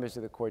 4 members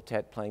of the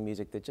quartet playing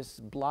music that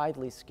just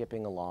blithely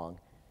skipping along,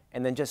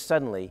 and then just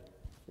suddenly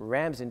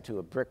rams into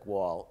a brick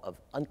wall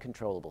of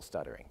uncontrollable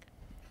stuttering.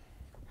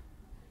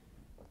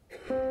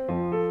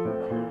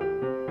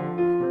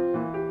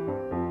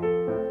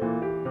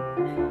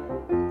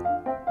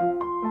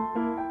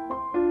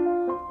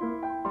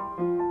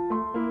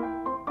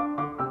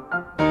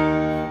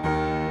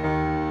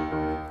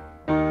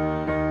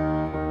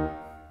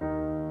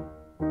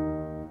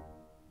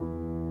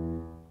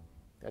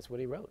 That's what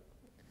he wrote.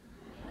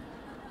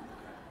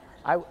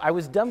 I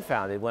was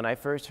dumbfounded when I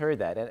first heard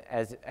that, and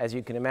as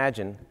you can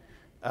imagine,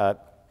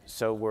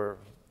 so were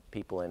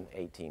people in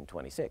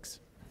 1826.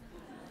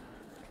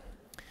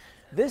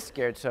 This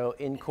scherzo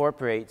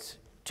incorporates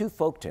 2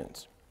 folk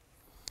tunes.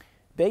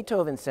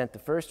 Beethoven sent the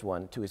first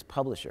one to his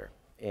publisher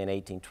in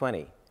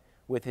 1820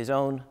 with his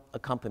own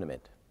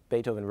accompaniment.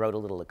 Beethoven wrote a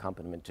little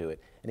accompaniment to it,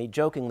 and he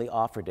jokingly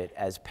offered it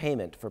as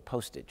payment for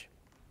postage.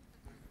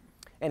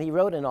 And he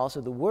wrote in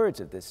also the words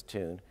of this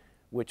tune,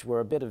 which were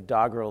a bit of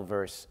doggerel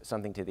verse,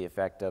 something to the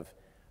effect of,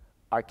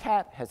 "Our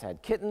cat has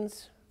had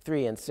kittens,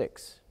 3 and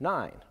 6,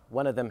 9.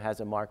 One of them has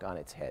a mark on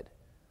its head.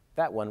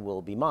 That one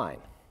will be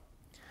mine."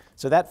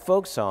 So that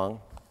folk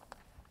song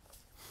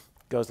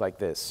goes like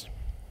this.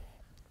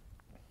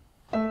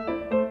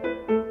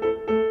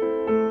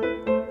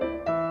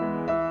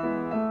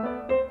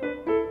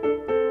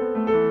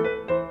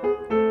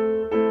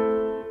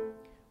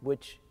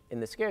 Which in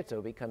the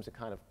scherzo becomes a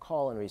kind of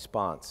call and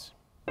response.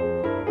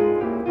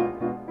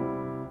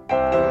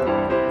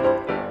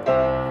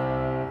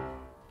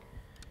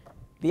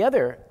 The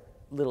other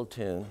little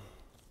tune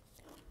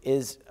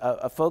is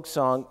a folk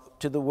song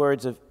to the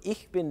words of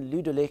 "Ich bin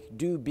Lüderlich,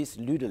 du bist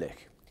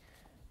Lüderlich,"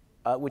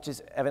 which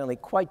is evidently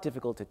quite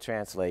difficult to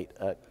translate.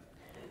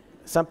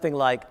 Something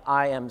like,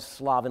 "I am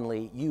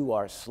slovenly, you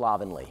are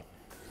slovenly."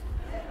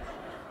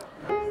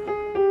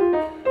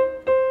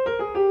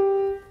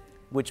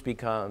 Which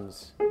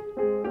becomes,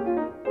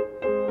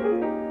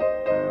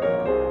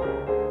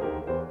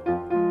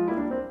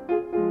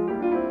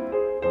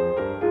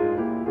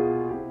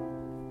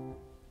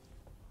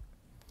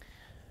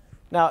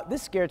 now,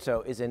 this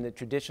scherzo is in the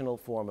traditional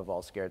form of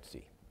all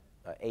scherzi,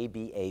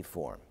 ABA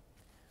form,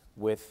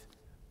 with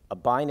a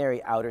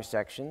binary outer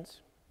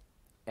sections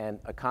and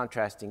a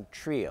contrasting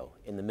trio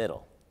in the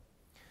middle.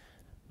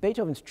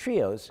 Beethoven's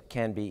trios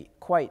can be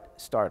quite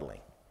startling.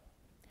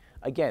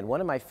 Again, one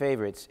of my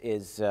favorites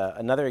is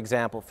another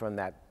example from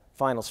that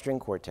final string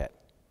quartet.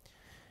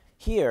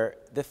 Here,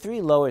 the 3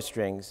 lower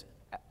strings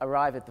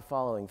arrive at the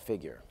following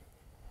figure.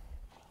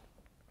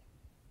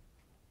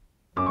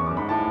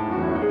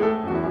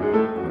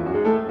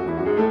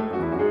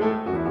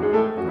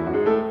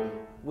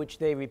 Which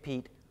they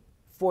repeat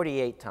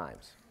 48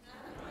 times.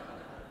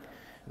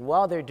 And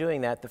while they're doing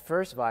that, the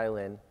first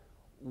violin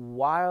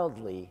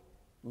wildly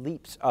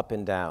leaps up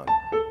and down.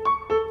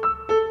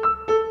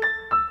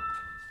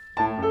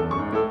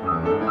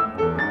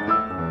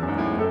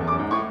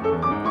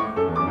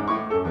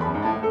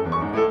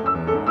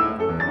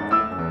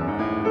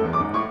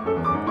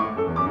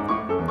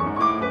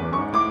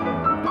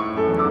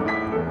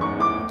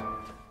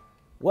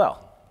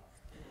 Well,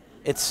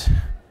 it's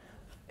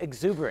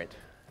exuberant,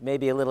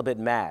 maybe a little bit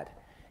mad,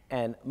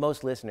 and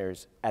most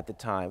listeners at the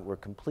time were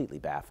completely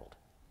baffled.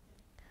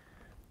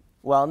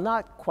 While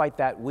not quite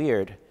that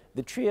weird,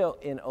 the trio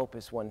in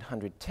Opus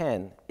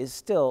 110 is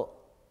still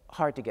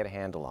hard to get a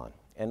handle on.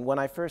 And when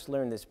I first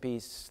learned this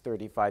piece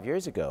 35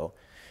 years ago,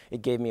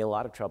 it gave me a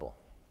lot of trouble.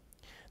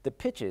 The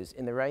pitches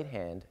in the right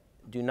hand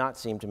do not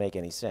seem to make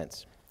any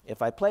sense.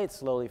 If I play it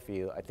slowly for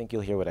you, I think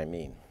you'll hear what I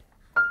mean.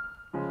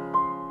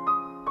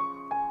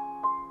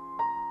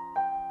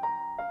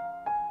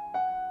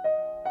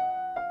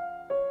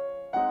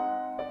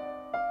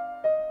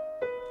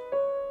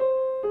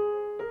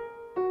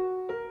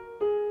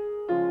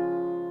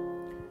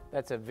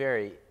 That's a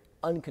very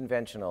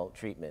unconventional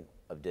treatment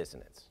of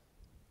dissonance.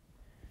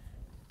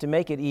 To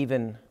make it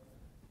even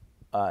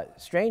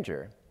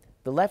stranger,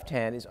 the left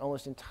hand is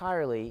almost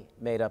entirely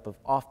made up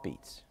of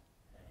offbeats,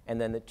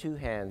 and then the 2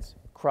 hands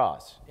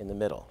cross in the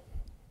middle.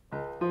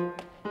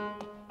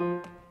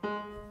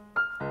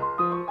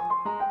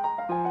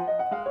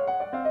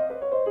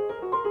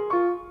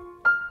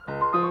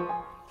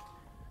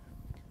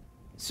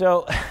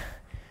 So,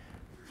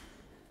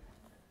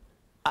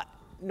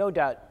 no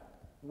doubt,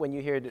 when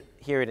you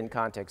hear it in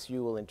context,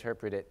 you will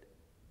interpret it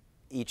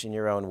each in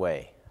your own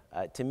way.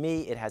 To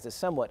me, it has a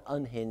somewhat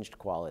unhinged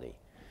quality.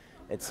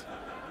 It's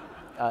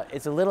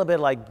a little bit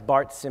like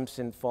Bart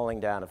Simpson falling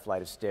down a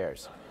flight of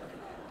stairs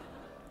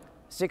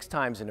 6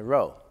 times in a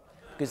row,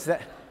 because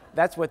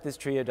that's what this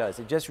trio does.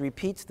 It just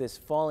repeats this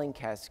falling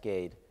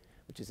cascade,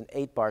 which is an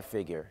 8-bar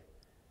figure,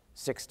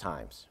 6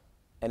 times.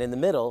 And in the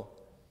middle,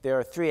 there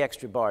are 3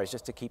 extra bars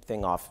just to keep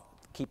things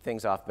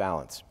off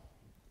balance.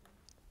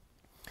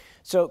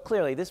 So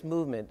clearly, this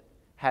movement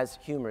has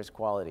humorous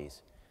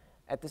qualities.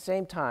 At the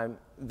same time,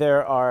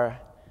 there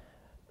are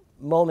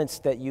moments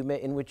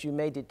in which you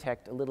may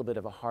detect a little bit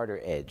of a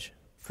harder edge.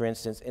 For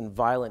instance, in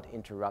violent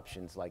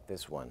interruptions like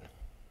this one.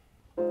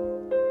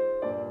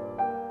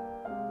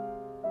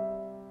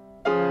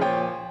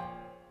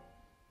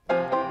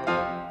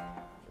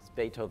 It's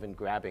Beethoven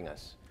grabbing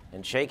us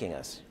and shaking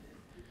us.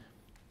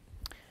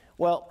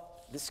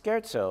 Well, the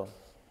scherzo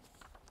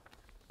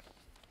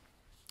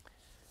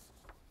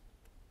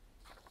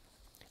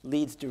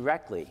leads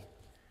directly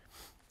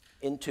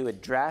into a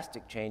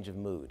drastic change of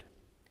mood,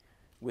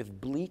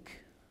 with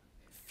bleak,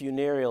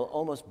 funereal,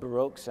 almost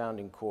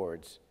Baroque-sounding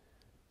chords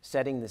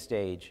setting the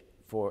stage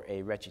for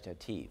a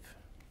recitative.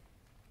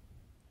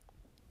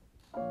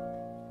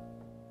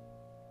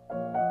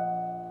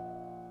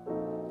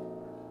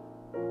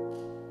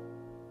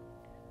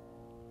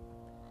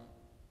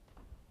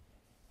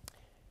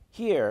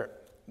 Here,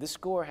 the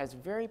score has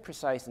very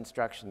precise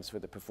instructions for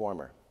the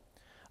performer.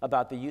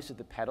 about the use of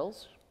the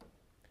pedals,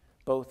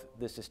 both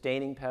the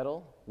sustaining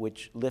pedal,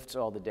 which lifts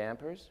all the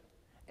dampers,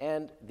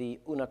 and the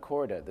una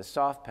corda, the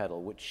soft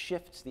pedal, which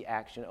shifts the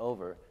action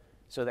over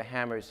so the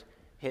hammers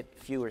hit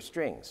fewer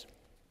strings.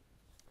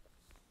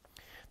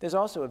 There's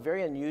also a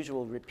very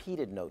unusual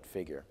repeated note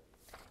figure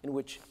in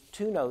which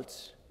two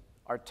notes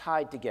are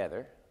tied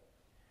together,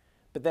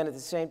 but then at the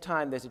same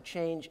time there's a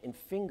change in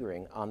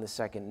fingering on the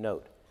second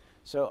note.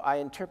 So I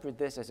interpret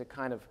this as a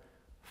kind of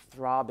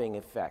throbbing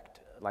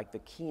effect, like the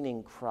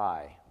keening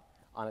cry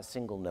on a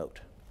single note.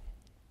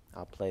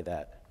 I'll play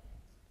that.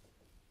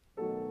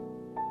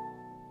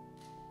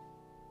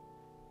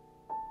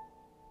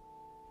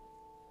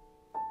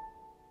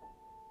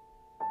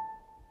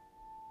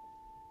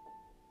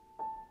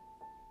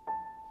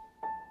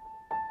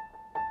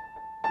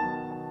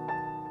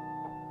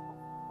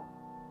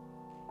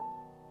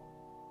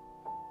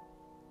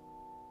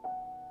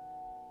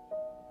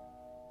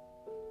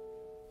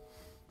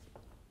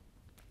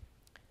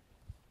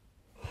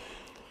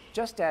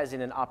 Just as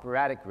in an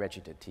operatic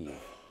recitative,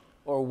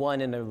 or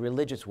one in a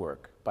religious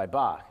work by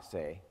Bach,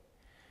 say,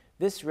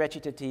 this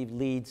recitative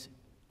leads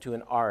to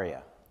an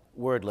aria,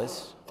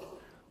 wordless,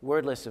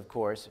 of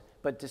course,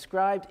 but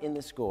described in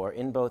the score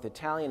in both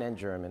Italian and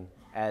German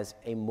as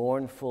a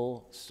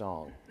mournful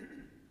song.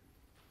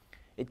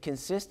 It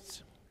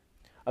consists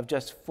of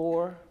just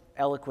 4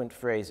 eloquent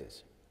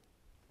phrases.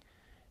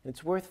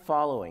 It's worth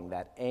following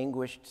that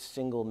anguished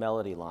single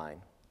melody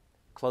line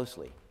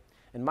closely.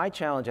 And my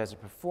challenge as a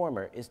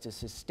performer is to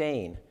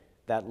sustain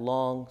that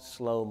long,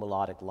 slow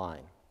melodic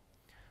line.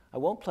 I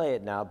won't play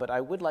it now, but I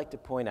would like to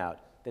point out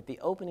that the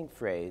opening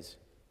phrase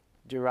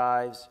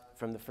derives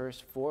from the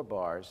first 4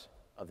 bars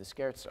of the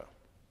scherzo.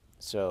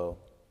 So,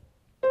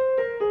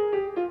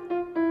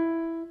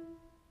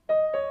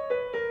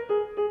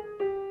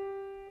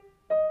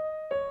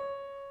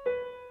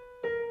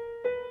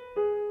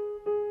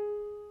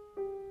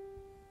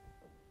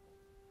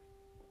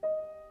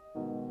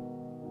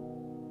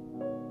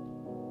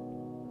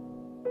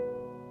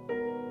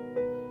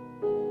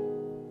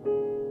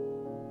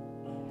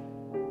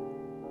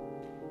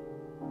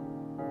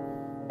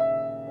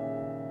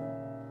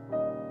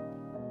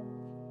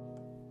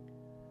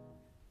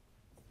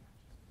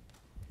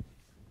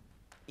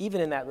 even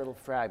in that little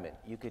fragment,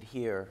 you could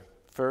hear,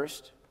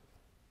 first,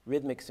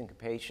 rhythmic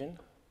syncopation,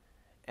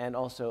 and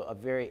also a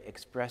very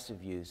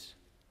expressive use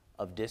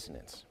of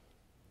dissonance.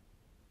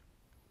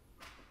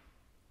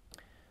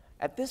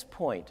 At this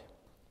point,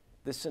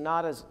 the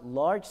sonata's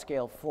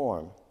large-scale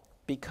form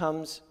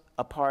becomes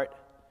a part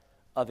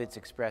of its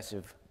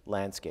expressive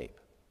landscape.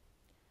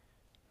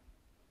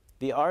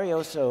 The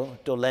arioso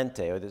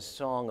dolente, or the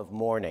song of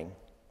mourning,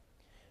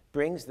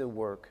 brings the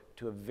work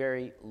to a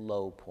very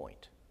low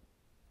point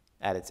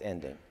at its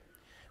ending,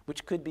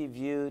 which could be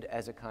viewed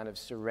as a kind of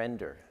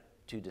surrender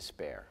to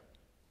despair.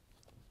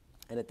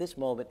 And at this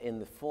moment in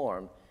the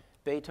form,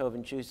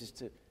 Beethoven chooses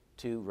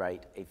to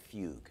write a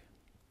fugue.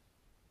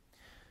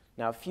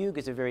 Now, a fugue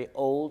is a very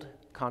old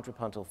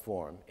contrapuntal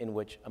form in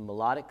which a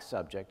melodic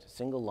subject,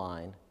 single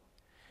line,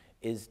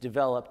 is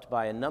developed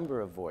by a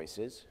number of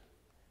voices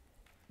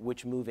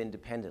which move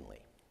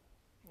independently.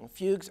 And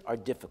fugues are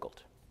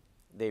difficult.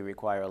 They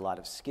require a lot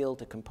of skill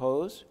to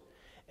compose,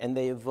 and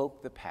they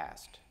evoke the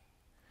past.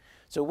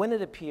 So when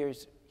it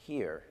appears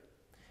here,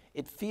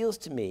 it feels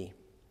to me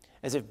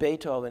as if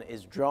Beethoven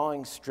is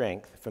drawing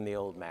strength from the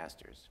old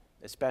masters,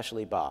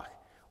 especially Bach,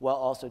 while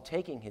also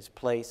taking his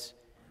place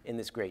in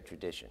this great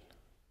tradition.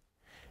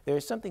 There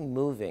is something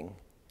moving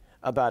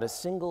about a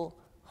single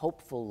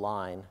hopeful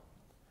line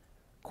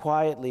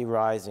quietly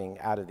rising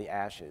out of the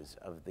ashes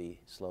of the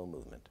slow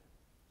movement.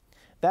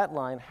 That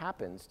line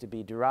happens to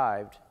be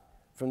derived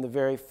from the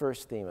very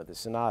first theme of the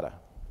sonata.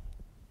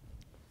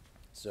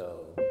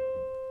 So,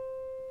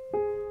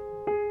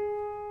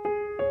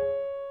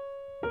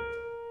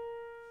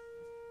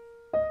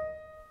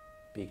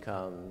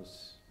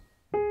 becomes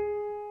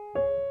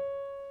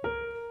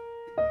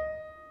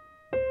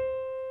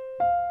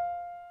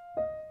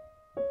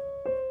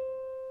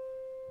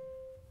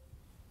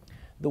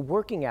the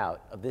working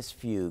out of this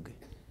fugue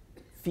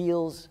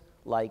feels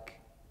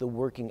like the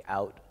working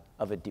out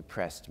of a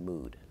depressed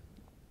mood.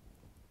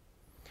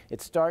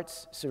 It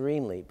starts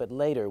serenely, but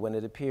later, when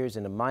it appears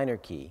in a minor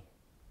key,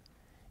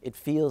 it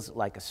feels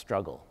like a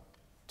struggle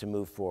to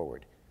move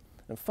forward.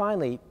 And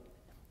finally,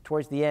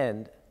 towards the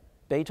end,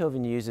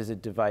 Beethoven uses a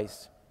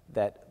device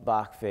that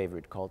Bach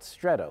favored called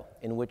stretto,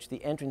 in which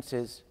the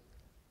entrances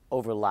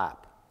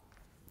overlap.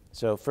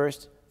 So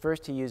first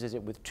he uses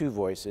it with 2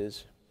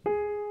 voices.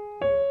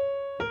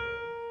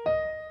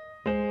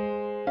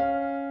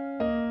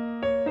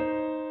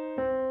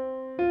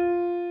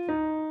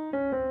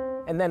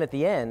 And then at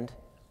the end,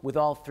 with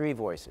all 3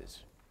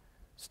 voices,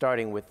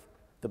 starting with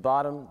the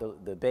bottom,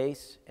 the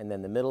bass, and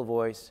then the middle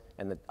voice,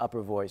 and the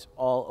upper voice,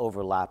 all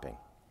overlapping.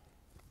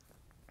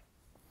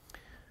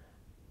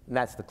 And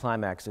that's the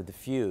climax of the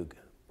fugue.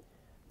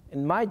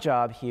 And my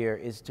job here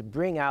is to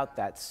bring out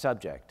that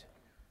subject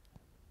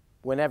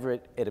whenever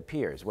it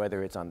appears,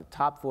 whether it's on the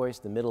top voice,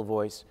 the middle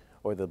voice,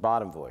 or the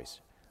bottom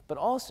voice, but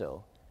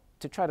also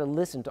to try to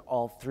listen to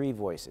all three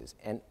voices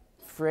and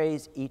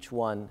phrase each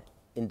one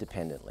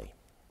independently.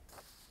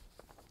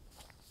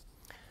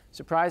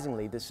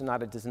 Surprisingly, the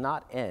sonata does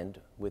not end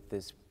with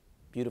this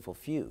beautiful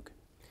fugue.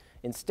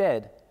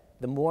 Instead,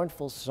 the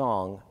mournful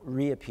song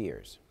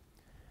reappears.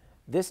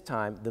 This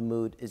time, the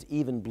mood is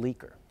even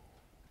bleaker.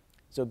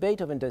 So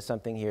Beethoven does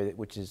something here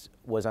which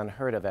was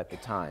unheard of at the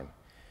time.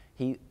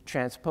 He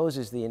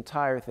transposes the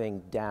entire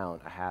thing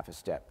down a half a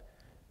step,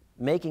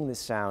 making the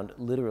sound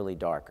literally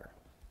darker.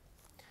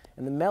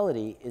 And the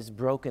melody is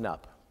broken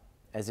up,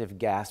 as if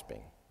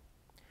gasping.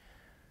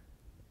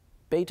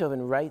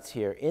 Beethoven writes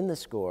here in the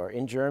score,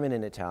 in German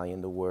and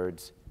Italian, the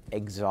words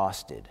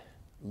exhausted,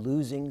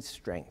 losing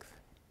strength.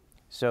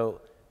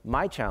 So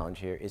my challenge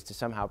here is to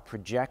somehow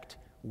project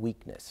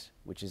weakness,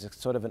 which is a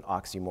sort of an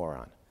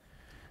oxymoron.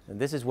 And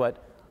this is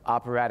what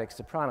operatic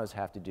sopranos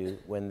have to do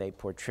when they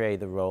portray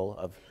the role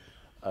of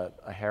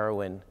a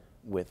heroine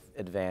with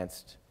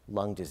advanced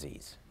lung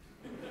disease.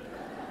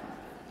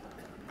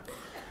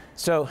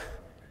 So,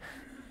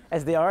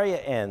 as the aria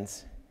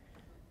ends,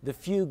 the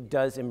fugue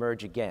does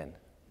emerge again.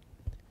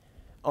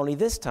 Only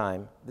this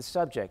time, the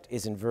subject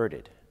is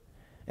inverted,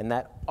 and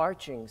that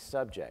arching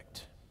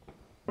subject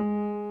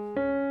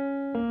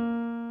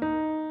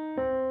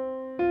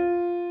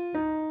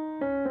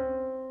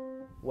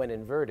when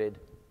inverted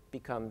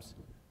becomes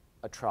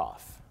a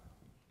trough.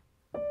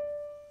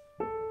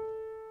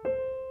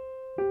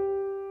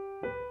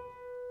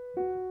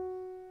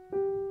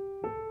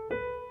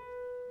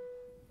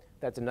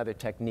 That's another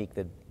technique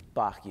that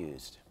Bach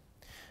used.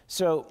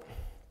 So,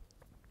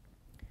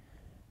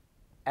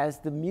 as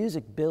the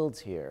music builds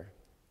here,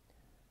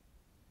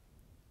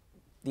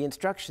 the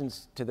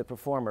instructions to the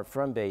performer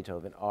from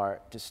Beethoven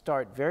are to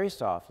start very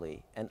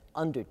softly and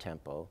under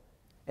tempo,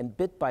 and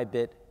bit by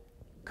bit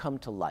come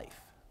to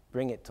life,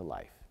 bring it to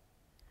life.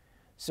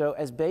 So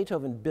as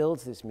Beethoven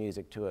builds this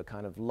music to a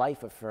kind of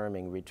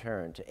life-affirming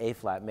return to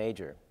A-flat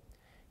major,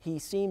 he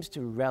seems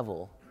to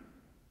revel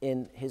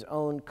in his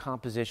own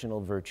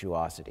compositional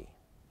virtuosity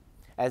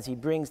as he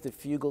brings the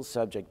fugal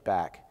subject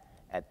back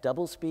at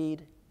double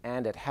speed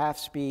and at half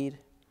speed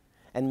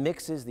and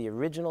mixes the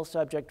original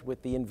subject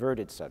with the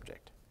inverted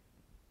subject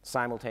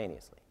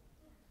simultaneously.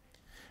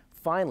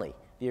 Finally,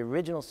 the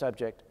original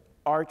subject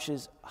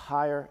arches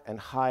higher and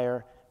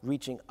higher,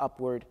 reaching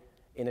upward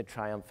in a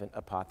triumphant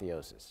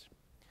apotheosis.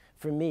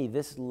 For me,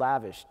 this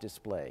lavish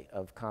display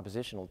of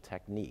compositional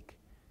technique,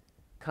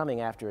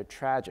 coming after a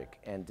tragic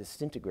and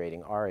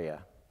disintegrating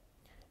aria,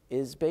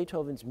 is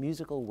Beethoven's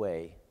musical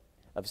way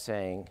of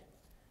saying,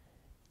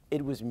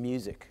 it was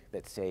music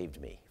that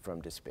saved me from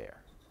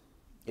despair.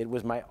 It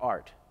was my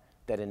art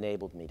that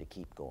enabled me to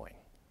keep going.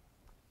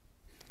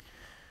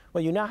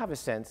 Well, you now have a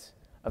sense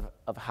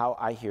of how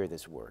I hear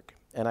this work,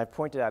 and I've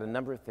pointed out a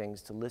number of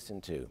things to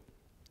listen to.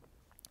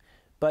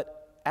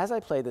 But as I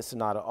play the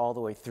sonata all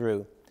the way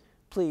through,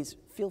 please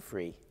feel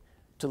free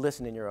to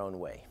listen in your own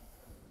way.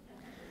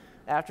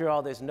 After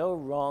all, there's no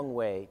wrong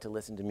way to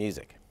listen to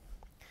music.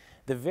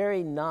 The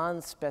very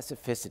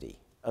non-specificity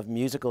of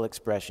musical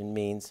expression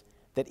means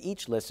that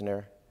each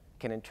listener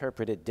can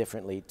interpret it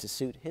differently to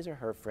suit his or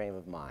her frame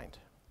of mind.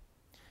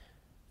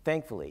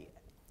 Thankfully,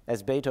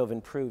 as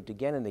Beethoven proved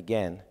again and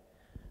again,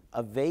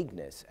 a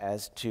vagueness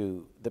as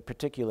to the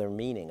particular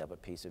meaning of a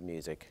piece of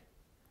music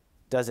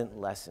doesn't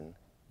lessen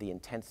the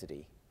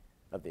intensity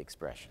of the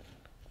expression.